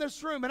look around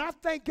this room and I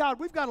thank God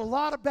we've got a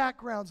lot of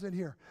backgrounds in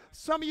here.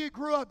 Some of you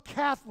grew up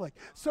Catholic.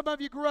 Some of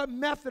you grew up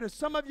Methodist.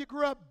 Some of you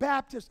grew up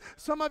Baptist.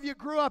 Some of you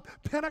grew up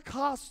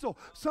Pentecostal.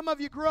 Some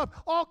of you grew up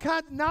all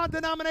kinds of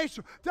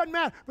non-denominational. Doesn't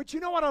matter. But you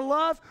know what I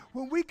love?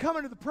 When we come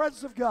into the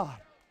presence of God.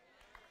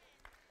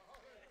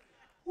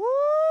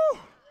 Woo!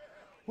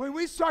 When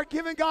we start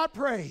giving God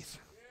praise.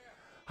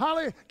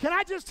 Hallelujah. Can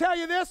I just tell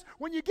you this?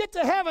 When you get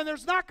to heaven,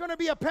 there's not going to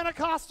be a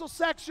Pentecostal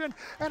section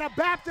and a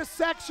Baptist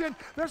section.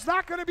 There's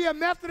not going to be a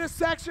Methodist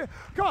section.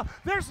 Come on.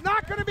 There's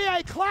not going to be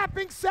a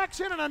clapping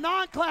section and a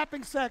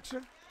non-clapping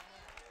section.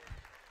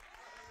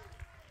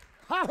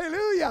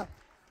 Hallelujah.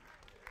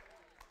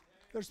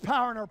 There's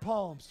power in our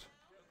palms.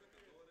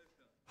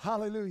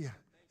 Hallelujah.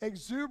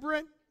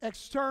 Exuberant,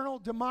 external,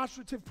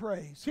 demonstrative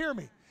praise. Hear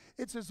me.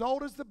 It's as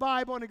old as the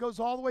Bible, and it goes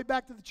all the way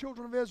back to the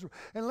children of Israel.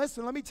 And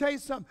listen, let me tell you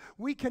something.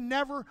 We can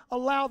never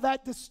allow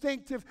that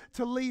distinctive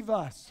to leave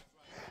us.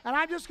 And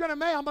I'm just going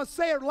to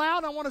say it loud,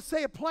 and I want to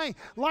say it plain.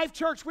 Life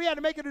Church, we had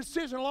to make a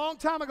decision a long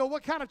time ago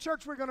what kind of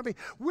church we're going to be.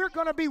 We're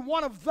going to be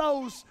one of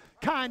those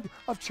kind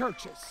of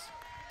churches.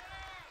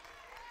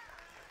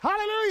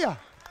 Hallelujah.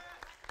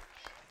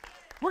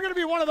 We're going to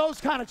be one of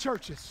those kind of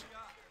churches.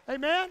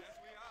 Amen?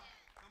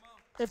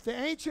 If the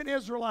ancient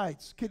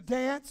Israelites could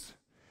dance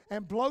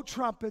and blow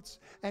trumpets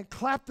and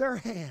clap their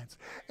hands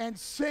and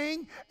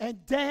sing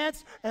and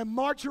dance and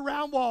march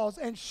around walls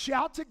and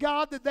shout to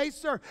God that they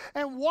serve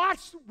and watch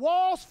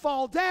walls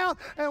fall down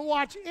and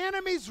watch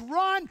enemies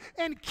run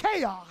in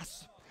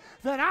chaos,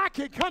 then I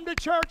could come to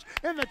church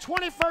in the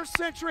 21st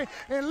century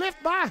and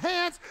lift my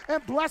hands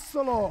and bless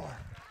the Lord.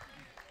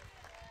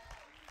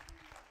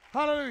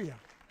 Hallelujah.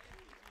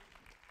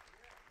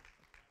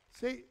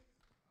 See,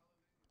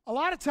 a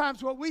lot of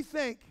times what we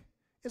think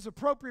is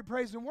appropriate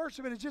praise and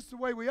worship, and it's just the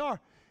way we are,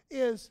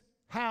 is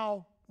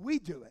how we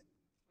do it.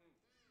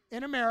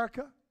 In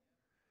America,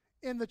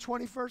 in the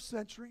 21st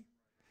century,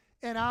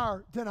 in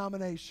our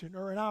denomination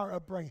or in our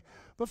upbringing.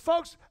 But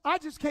folks, I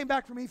just came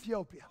back from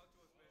Ethiopia.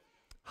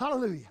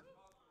 Hallelujah.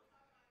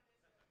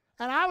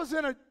 And I was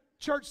in a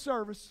church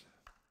service.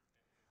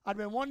 I'd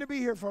been wanting to be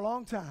here for a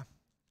long time.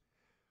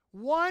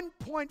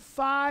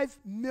 1.5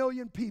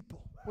 million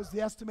people was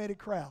the estimated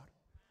crowd.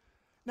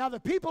 Now,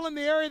 the people in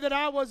the area that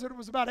I was, it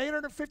was about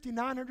 850,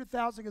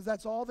 900,000, because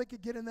that's all they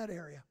could get in that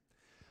area.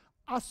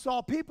 I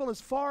saw people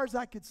as far as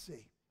I could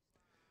see.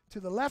 To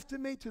the left of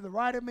me, to the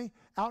right of me,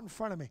 out in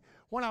front of me.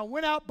 When I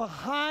went out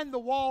behind the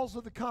walls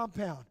of the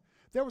compound,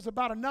 there was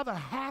about another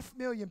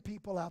 500,000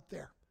 people out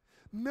there,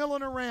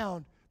 milling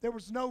around. There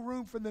was no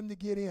room for them to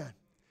get in.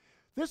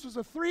 This was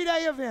a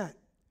 3-day event.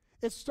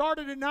 It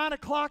started at 9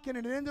 o'clock and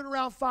it ended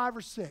around 5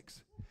 or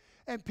 6.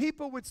 And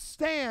people would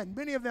stand,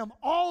 many of them,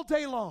 all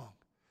day long.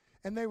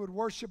 And they would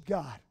worship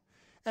God.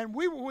 And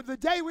the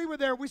day we were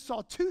there, we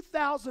saw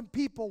 2,000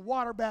 people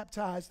water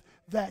baptized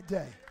that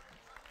day.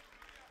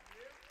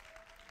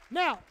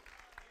 Now,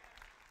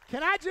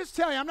 can I just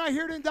tell you, I'm not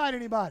here to indict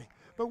anybody,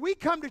 but we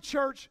come to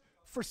church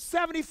for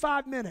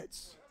 75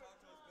 minutes.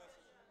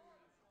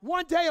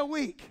 One day a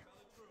week.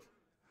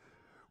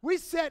 We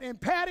sit in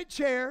padded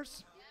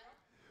chairs.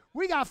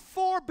 We got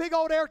 4 big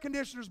old air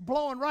conditioners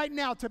blowing right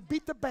now to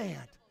beat the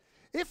band.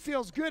 It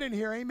feels good in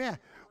here, amen.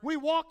 We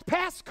walked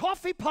past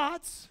coffee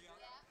pots,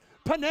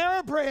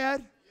 Panera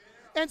bread,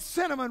 and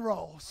cinnamon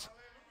rolls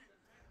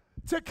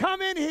to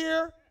come in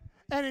here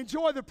and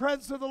enjoy the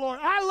presence of the Lord.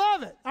 I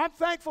love it. I'm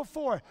thankful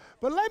for it.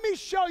 But let me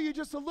show you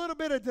just a little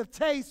bit of the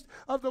taste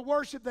of the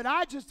worship that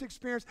I just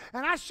experienced.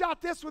 And I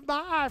shot this with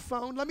my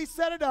iPhone. Let me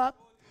set it up.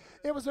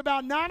 It was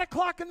about 9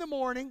 o'clock in the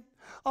morning.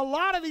 A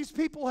lot of these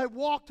people had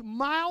walked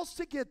miles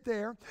to get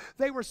there.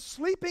 They were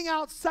sleeping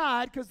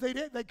outside because they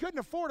couldn't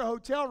afford a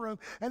hotel room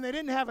and they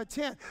didn't have a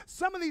tent.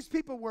 Some of these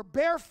people were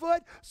barefoot.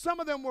 Some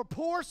of them were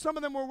poor. Some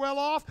of them were well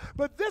off.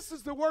 But this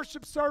is the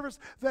worship service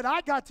that I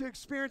got to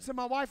experience in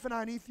my wife and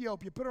I in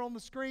Ethiopia. Put it on the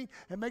screen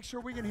and make sure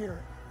we can hear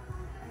it.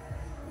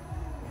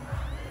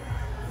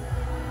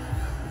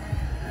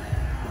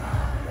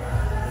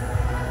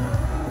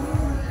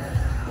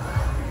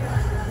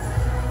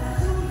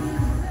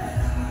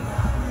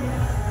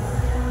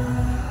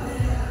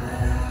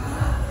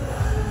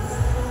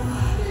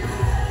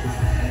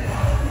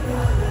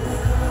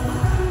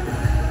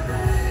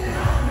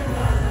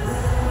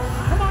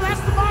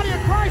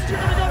 You're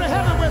going to go to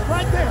heaven with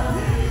right there.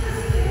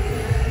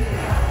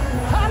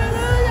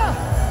 Hallelujah.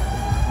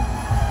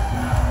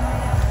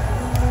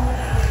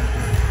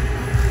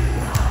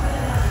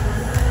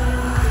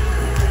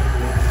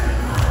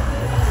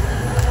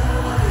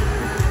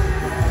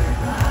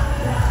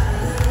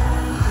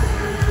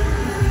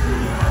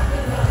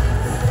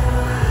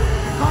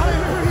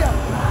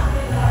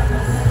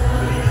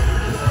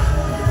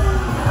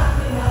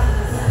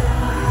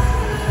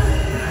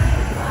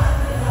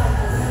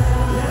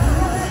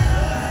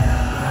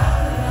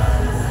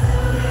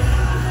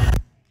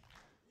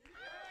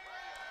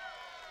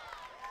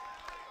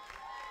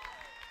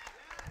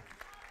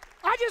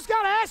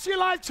 You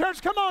like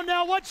church, come on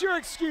now, what's your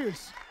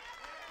excuse?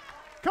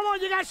 Come on,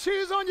 you got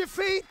shoes on your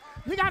feet,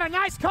 you got a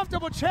nice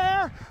comfortable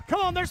chair.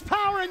 Come on, there's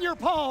power in your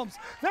palms,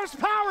 there's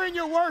power in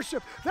your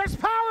worship, there's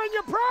power in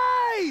your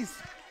praise.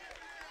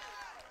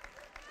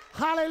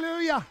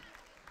 Hallelujah,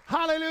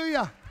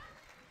 hallelujah.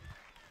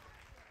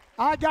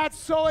 I got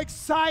so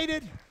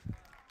excited.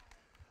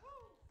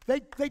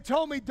 They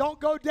told me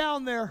don't go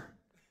down there.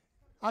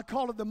 I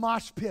call it the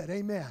mosh pit,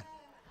 amen.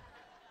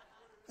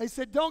 They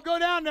said, don't go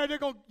down there. You're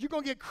going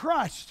to get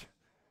crushed.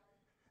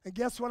 And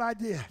guess what I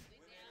did?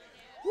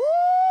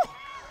 Woo!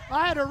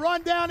 I had to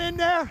run down in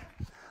there.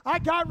 I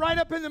got right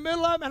up in the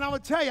middle of it, and I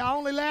would tell you, I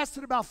only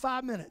lasted about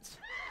 5 minutes.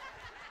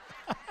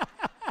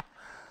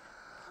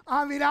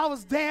 I mean, I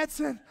was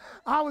dancing.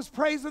 I was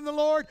praising the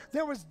Lord.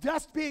 There was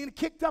dust being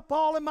kicked up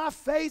all in my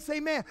face.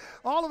 Amen.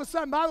 All of a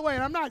sudden, by the way,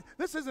 and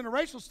this isn't a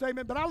racial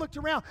statement, but I looked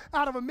around.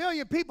 Out of 1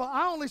 million people,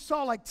 I only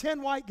saw like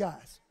 10 white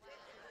guys.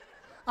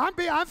 I'm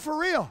for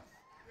real.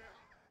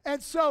 And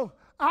so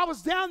I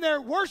was down there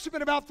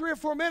worshiping about 3 or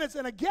 4 minutes,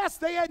 and I guess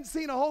they hadn't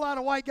seen a whole lot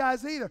of white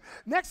guys either.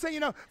 Next thing you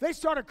know, they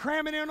started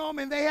cramming in on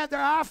me, and they had their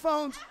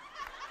iPhones.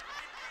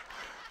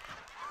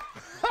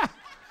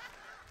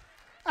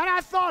 And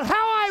I thought,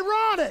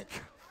 how ironic.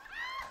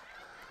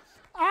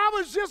 I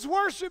was just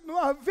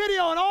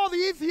videoing all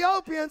the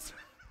Ethiopians,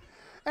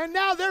 And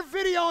now they're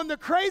videoing the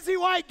crazy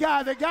white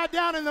guy that got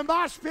down in the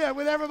mosh pit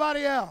with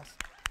everybody else.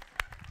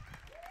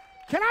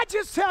 Can I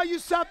just tell you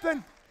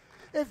something?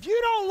 If you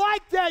don't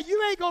like that, you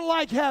ain't going to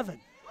like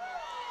heaven.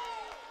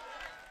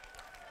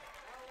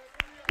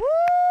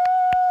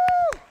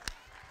 Woo!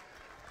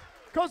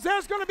 Because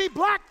there's going to be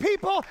black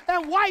people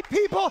and white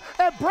people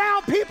and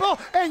brown people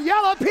and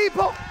yellow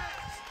people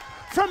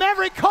from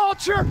every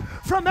culture,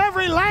 from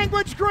every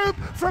language group,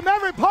 from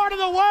every part of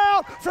the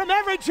world, from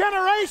every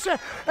generation.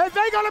 And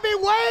they're going to be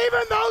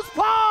waving those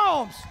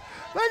palms.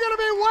 They're going to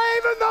be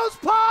waving those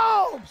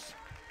palms.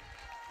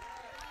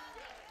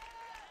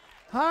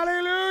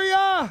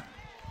 Hallelujah.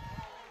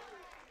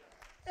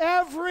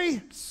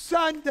 Every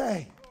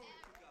Sunday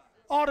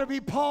ought to be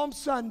Palm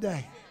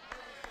Sunday.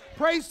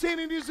 Praise team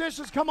and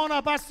musicians, come on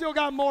up. I still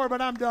got more,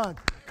 but I'm done.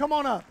 Come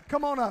on up,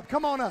 come on up,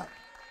 come on up.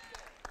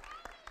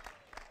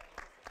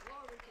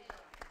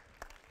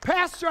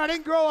 Pastor, I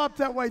didn't grow up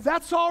that way.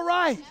 That's all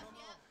right.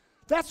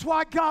 That's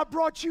why God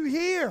brought you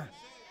here.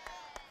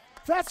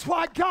 That's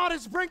why God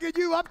is bringing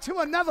you up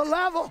to another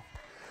level.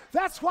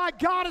 That's why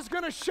God is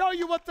going to show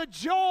you what the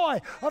joy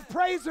of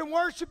praise and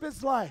worship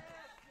is like.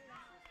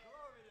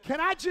 Can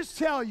I just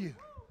tell you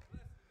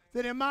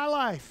that in my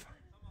life,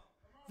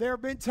 there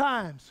have been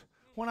times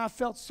when I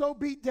felt so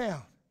beat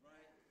down.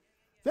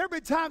 There have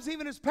been times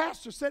even as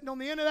pastor sitting on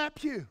the end of that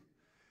pew,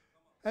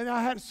 and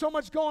I had so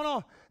much going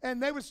on,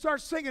 and they would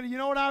start singing, and you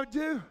know what I would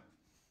do?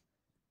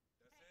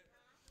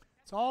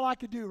 It's all I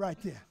could do right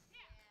there.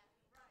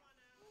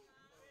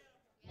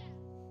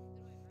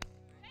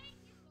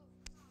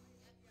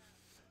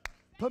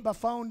 Put my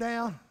phone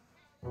down.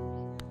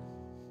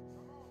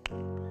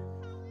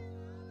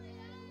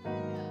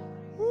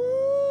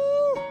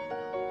 Woo!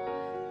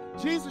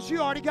 Jesus, you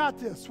already got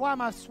this. Why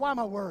am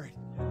I worried?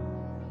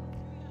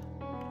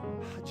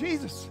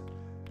 Jesus,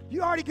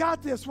 you already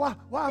got this. Why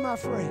am I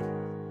afraid?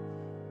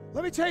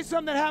 Let me tell you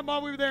something that happened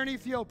while we were there in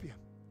Ethiopia.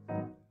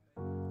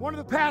 One of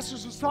the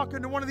pastors was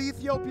talking to one of the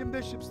Ethiopian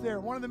bishops there,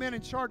 one of the men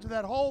in charge of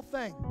that whole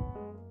thing.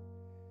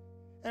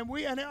 And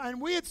we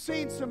had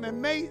seen some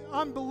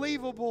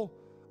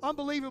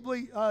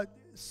unbelievably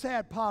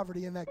sad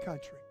poverty in that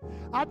country.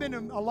 I've been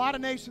in a lot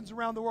of nations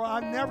around the world.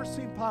 I've never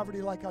seen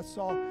poverty like I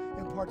saw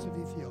in parts of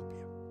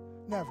Ethiopia.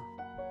 Never.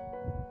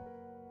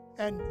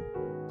 And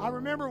I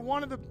remember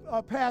one of the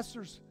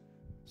pastors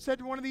said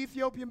to one of the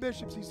Ethiopian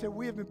bishops, he said,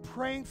 "We have been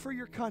praying for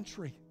your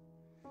country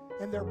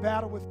and their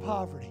battle with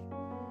poverty."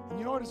 And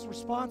you know what his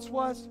response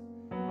was?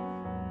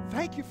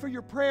 "Thank you for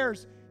your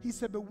prayers." He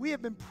said, "But we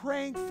have been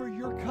praying for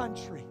your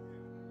country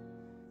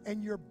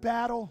and your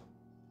battle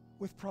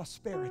with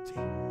prosperity."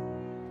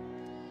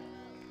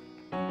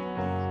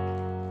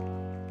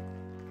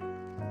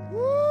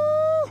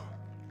 Woo!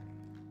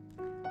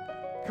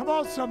 Come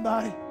on,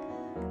 somebody.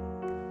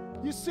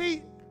 You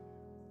see,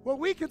 what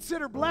we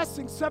consider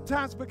blessings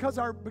sometimes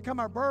become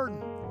our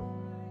burden.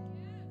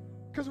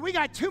 Because we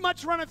got too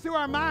much running through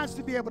our minds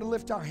to be able to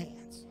lift our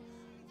hands.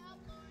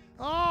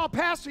 "Oh,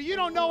 Pastor, you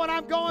don't know what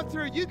I'm going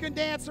through. You can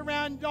dance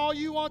around all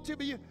you want to,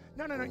 but you..."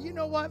 No. You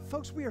know what,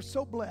 folks? We are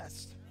so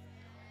blessed.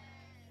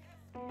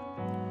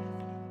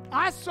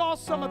 I saw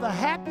some of the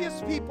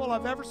happiest people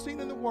I've ever seen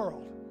in the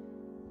world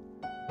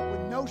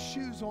with no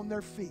shoes on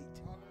their feet.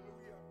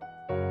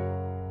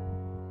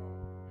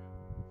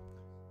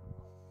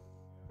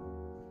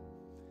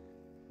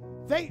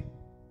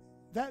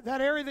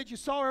 That area that you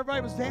saw where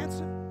everybody was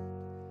dancing,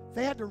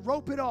 they had to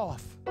rope it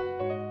off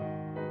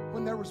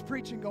when there was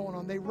preaching going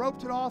on. They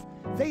roped it off.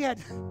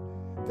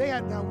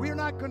 Now we're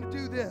not going to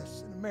do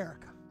this in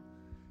America.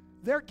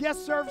 Their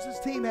guest services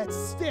team had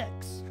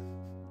sticks.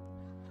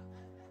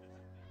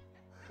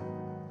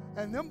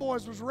 And them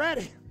boys was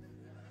ready.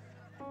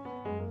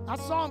 I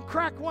saw them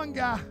crack one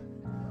guy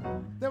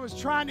that was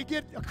trying to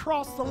get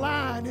across the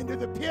line into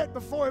the pit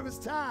before it was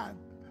time.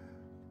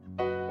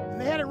 And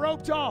they had it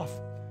roped off.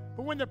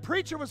 But when the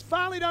preacher was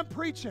finally done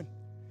preaching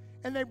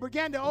and they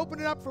began to open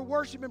it up for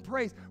worship and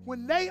praise,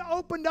 when they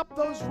opened up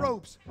those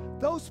ropes,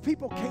 those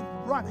people came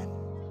running.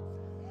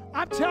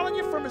 I'm telling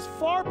you, from as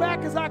far back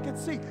as I could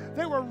see,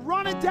 they were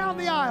running down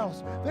the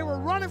aisles. They were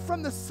running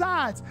from the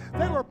sides.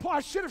 I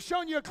should have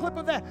shown you a clip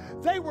of that.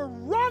 They were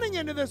running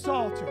into this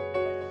altar.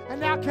 And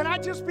now, can I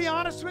just be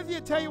honest with you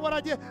and tell you what I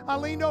did? I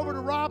leaned over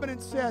to Robin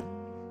and said,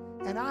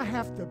 "And I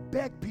have to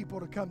beg people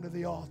to come to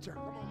the altar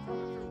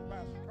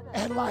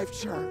at Life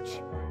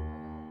Church."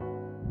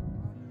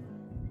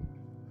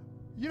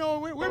 You know,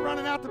 we're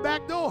running out the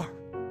back door.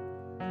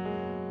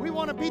 We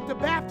want to beat the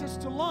Baptists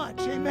to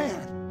lunch.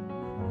 Amen.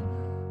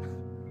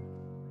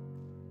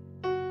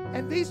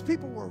 And these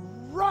people were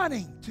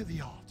running to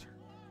the altar.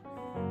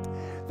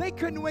 They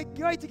couldn't wait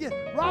to get.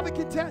 Robin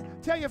can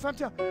tell you if I'm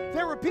telling.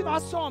 There were people, I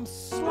saw them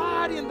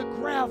slide in the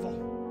gravel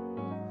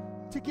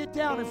to get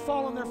down and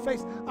fall on their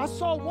face. I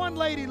saw one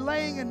lady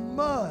laying in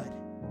mud,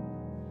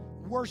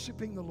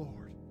 worshiping the Lord.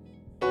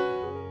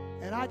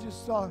 And I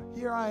just saw,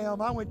 here I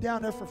am. I went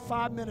down there for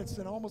 5 minutes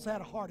and almost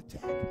had a heart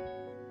attack.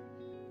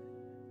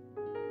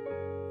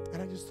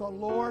 And I just thought,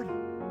 Lord,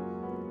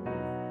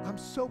 I'm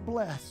so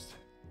blessed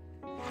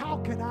how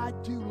can I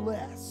do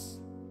less?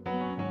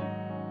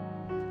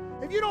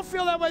 If you don't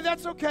feel that way,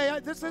 that's okay.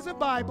 This isn't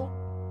Bible.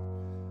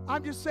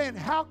 I'm just saying,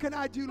 how can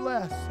I do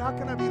less? How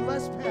can I be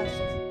less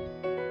passionate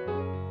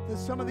than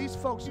some of these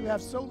folks who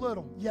have so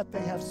little, yet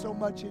they have so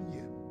much in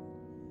you?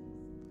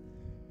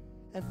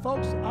 And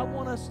folks, I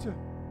want us to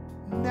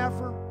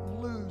never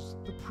lose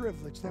the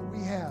privilege that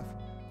we have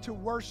to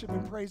worship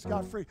and praise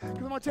God free. Because I'm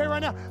going to tell you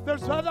right now,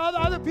 there's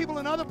other people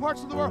in other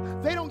parts of the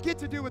world, they don't get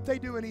to do what they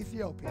do in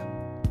Ethiopia.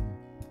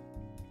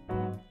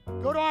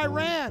 Go to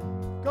Iran,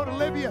 go to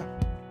Libya,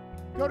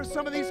 go to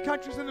some of these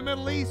countries in the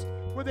Middle East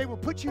where they will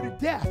put you to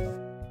death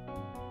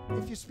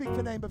if you speak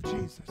the name of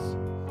Jesus.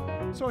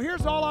 So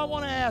here's all I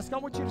want to ask. I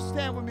want you to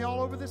stand with me all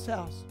over this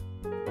house.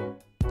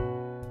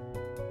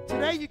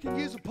 Today you can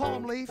use a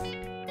palm leaf,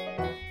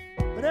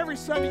 but every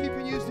Sunday you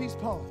can use these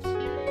palms.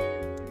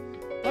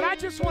 But I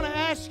just want to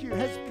ask you,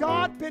 has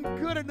God been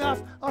good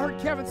enough? I heard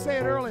Kevin say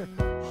it earlier.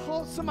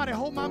 Somebody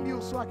hold my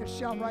mule so I can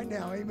shout right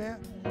now. Amen.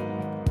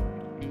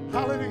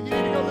 Hallelujah. You need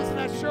to go listen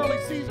to that Shirley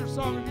Caesar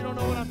song if you don't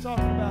know what I'm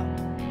talking about.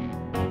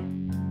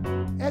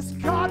 Has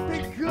God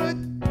been good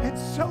and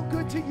so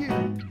good to you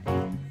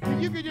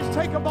that you can just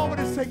take a moment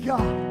and say,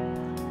 God,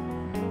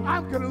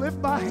 I'm going to lift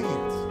my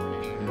hands.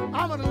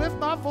 I'm going to lift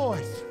my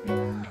voice.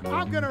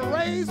 I'm going to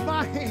raise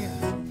my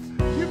hands.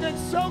 You've been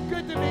so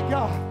good to me,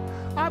 God.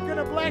 I'm going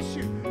to bless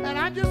you. And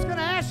I'm just going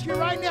to ask you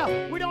right now,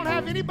 we don't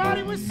have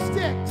anybody with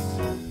sticks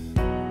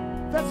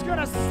that's going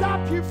to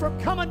stop you from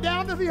coming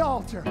down to the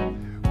altar.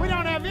 We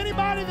don't have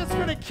anybody that's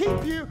going to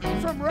keep you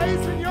from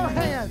raising your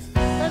hands.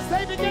 As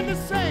they begin to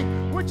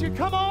sing, would you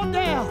come on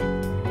down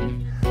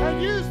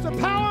and use the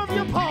power of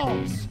your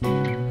palms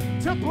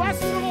to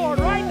bless the Lord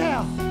right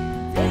now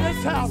in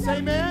this house.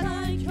 Amen.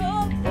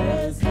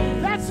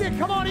 That's it.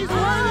 Come on. He's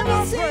worthy of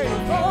our praise.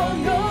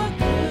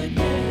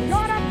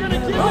 God, I'm going to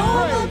give you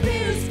praise.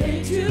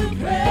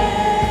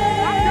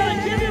 I'm going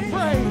to give you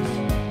praise.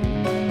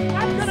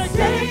 I'm going to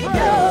give you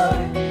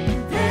praise.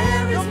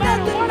 No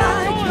matter what I'm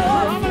going through,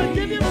 I'm going to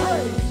give you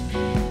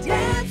praise.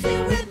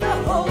 Dancing with the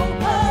hope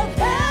of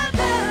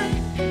heaven,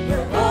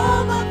 where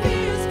all my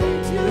fears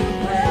came to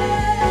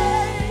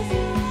praise.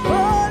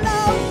 All I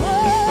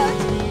want,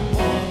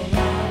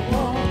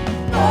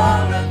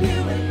 more of you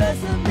and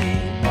less of me.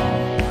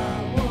 All I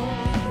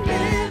want,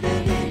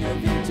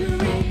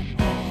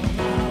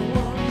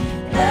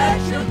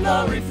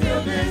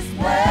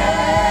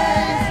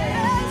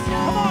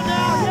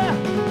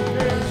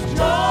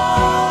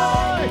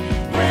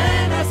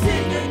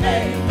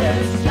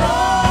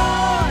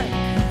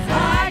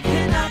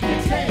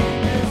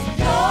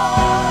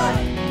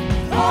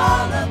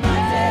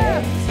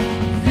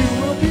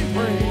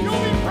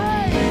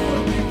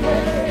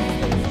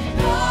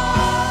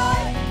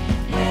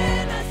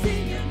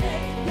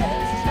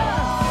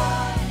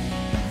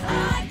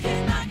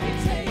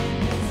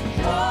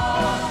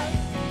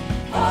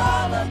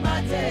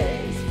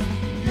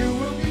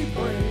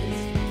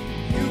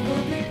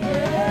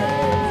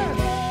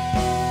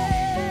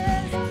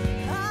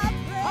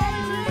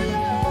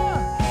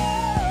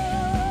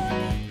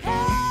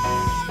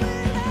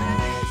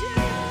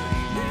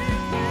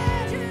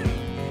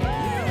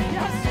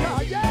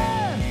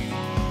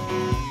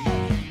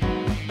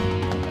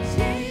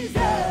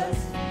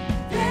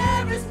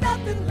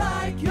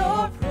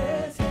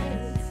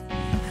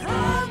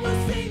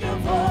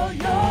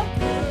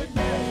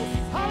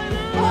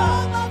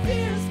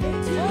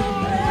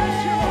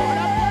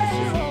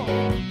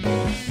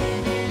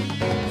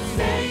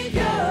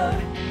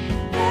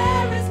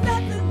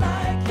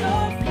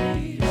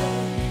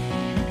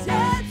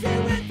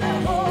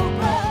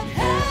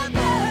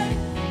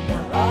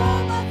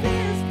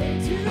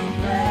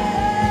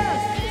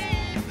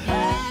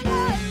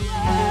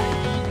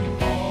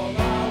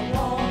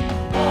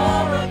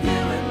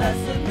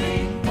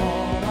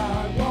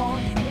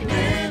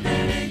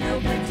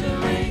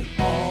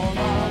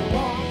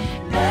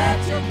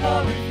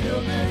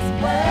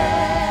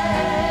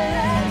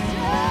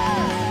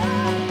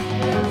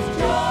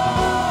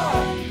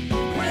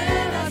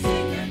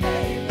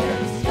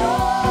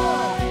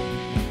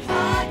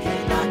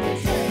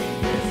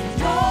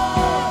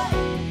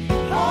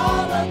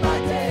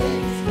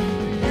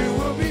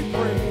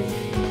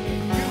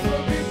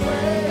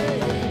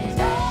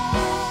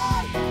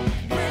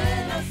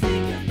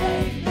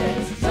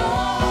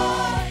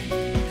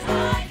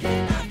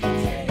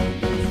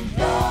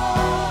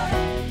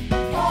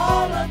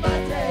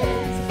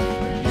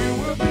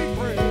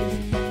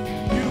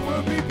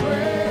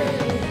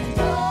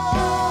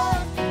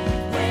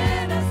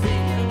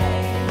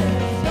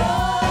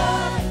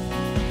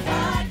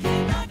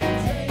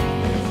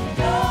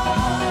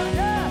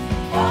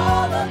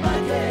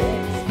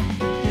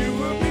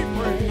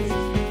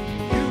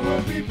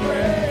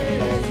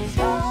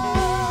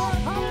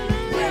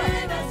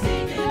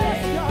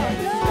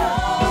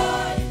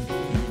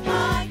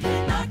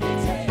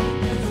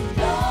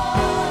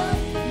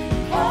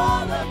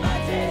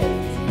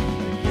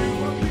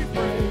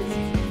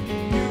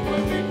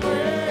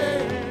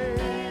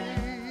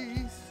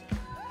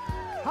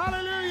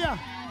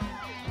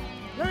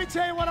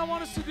 tell you what I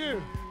want us to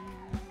do.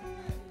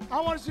 I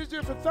want us to do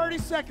it for 30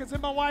 seconds,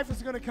 and my wife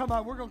is going to come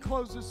up. We're going to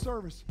close this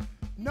service.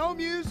 No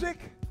music,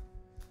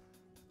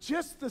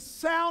 just the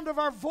sound of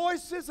our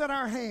voices and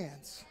our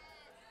hands.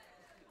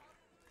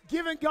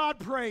 Giving God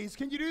praise.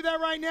 Can you do that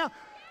right now?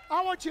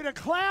 I want you to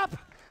clap,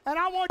 and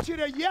I want you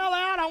to yell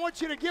out. I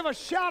want you to give a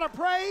shout of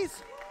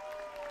praise.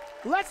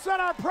 Let's let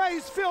our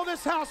praise fill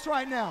this house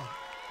right now.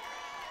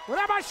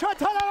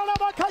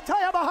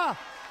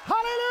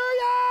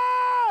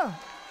 Hallelujah!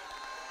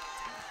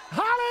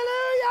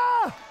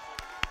 Hallelujah!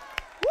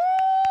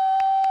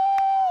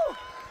 Woo!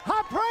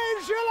 I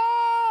praise you,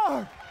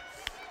 Lord.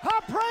 I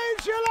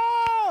praise you,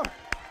 Lord.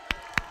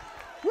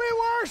 We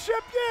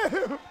worship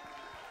you.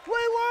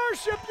 We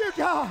worship you,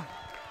 God.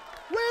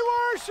 We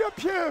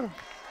worship you.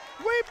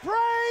 We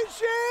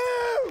praise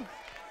you.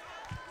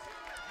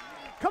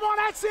 Come on,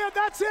 that's it,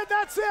 that's it,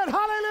 that's it.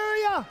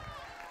 Hallelujah.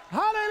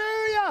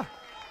 Hallelujah.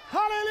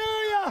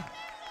 Hallelujah.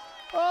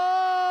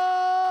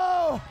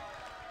 Oh,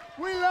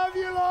 we love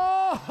you,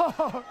 Lord.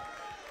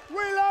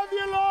 We love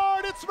you,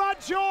 Lord. It's my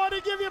joy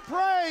to give you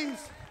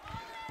praise.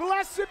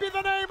 Blessed be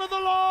the name of the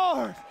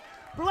Lord.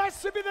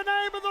 Blessed be the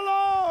name of the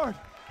Lord.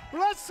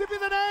 Blessed be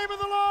the name of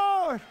the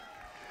Lord.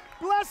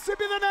 Blessed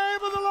be the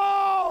name of the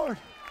Lord.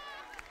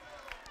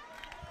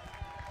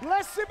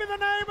 Blessed be the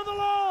name of the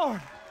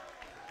Lord.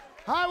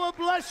 I will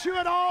bless you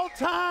at all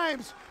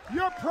times.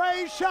 Your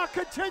praise shall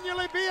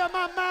continually be in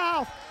my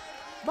mouth.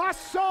 My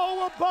soul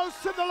will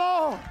boast in the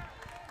Lord.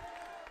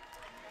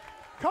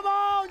 Come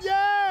on,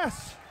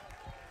 yes.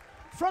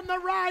 From the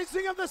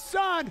rising of the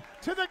sun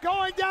to the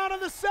going down of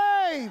the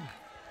same.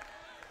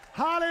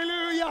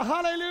 Hallelujah,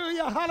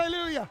 hallelujah,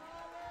 hallelujah.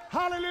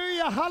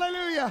 Hallelujah,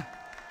 hallelujah.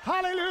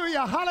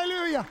 Hallelujah,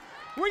 hallelujah.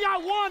 We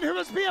got one who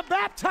was being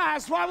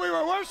baptized while we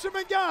were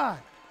worshiping God.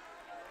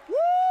 Woo!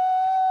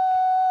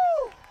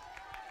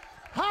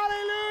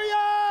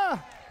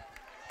 Hallelujah!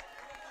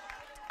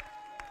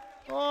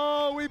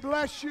 Oh, we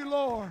bless you,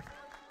 Lord.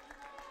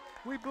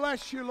 We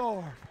bless you,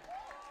 Lord.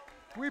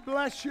 We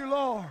bless you,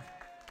 Lord.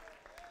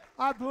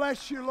 I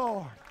bless you,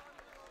 Lord.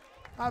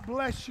 I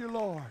bless you,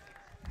 Lord.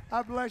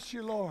 I bless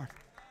you, Lord.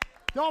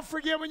 Don't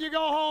forget when you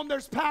go home,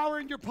 there's power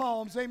in your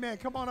palms. Amen.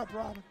 Come on up,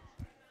 Robin.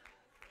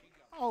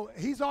 Oh,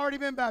 he's already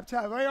been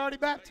baptized. Are you already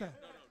baptized?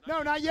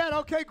 No, not yet.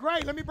 Okay,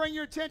 great. Let me bring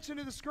your attention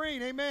to the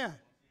screen. Amen.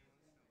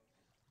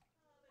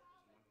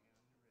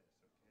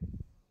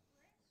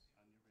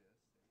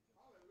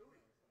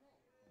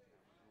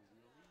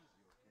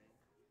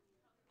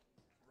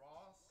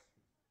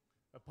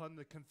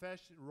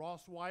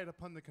 Ross White,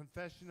 upon the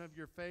confession of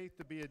your faith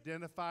to be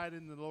identified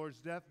in the Lord's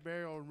death,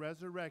 burial, and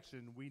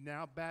resurrection, we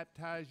now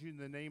baptize you in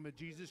the name of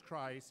Jesus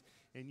Christ,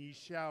 and ye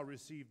shall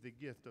receive the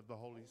gift of the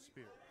Holy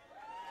Spirit.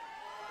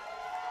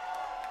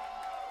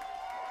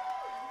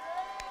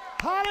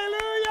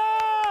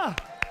 Hallelujah!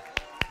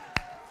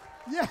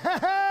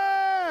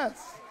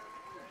 Yes!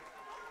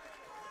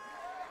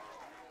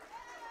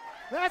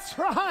 That's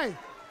right.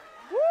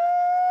 Woo!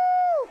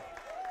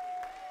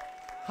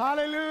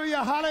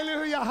 Hallelujah,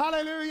 hallelujah,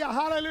 hallelujah,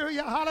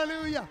 hallelujah,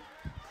 hallelujah.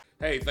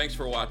 Hey, thanks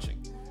for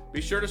watching. Be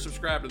sure to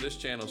subscribe to this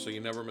channel so you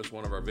never miss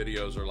one of our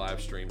videos or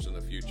live streams in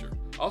the future.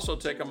 Also,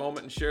 take a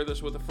moment and share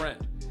this with a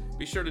friend.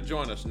 Be sure to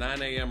join us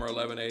 9 a.m. or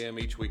 11 a.m.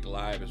 each week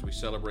live as we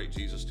celebrate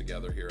Jesus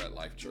together here at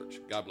Life Church.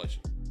 God bless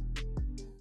you.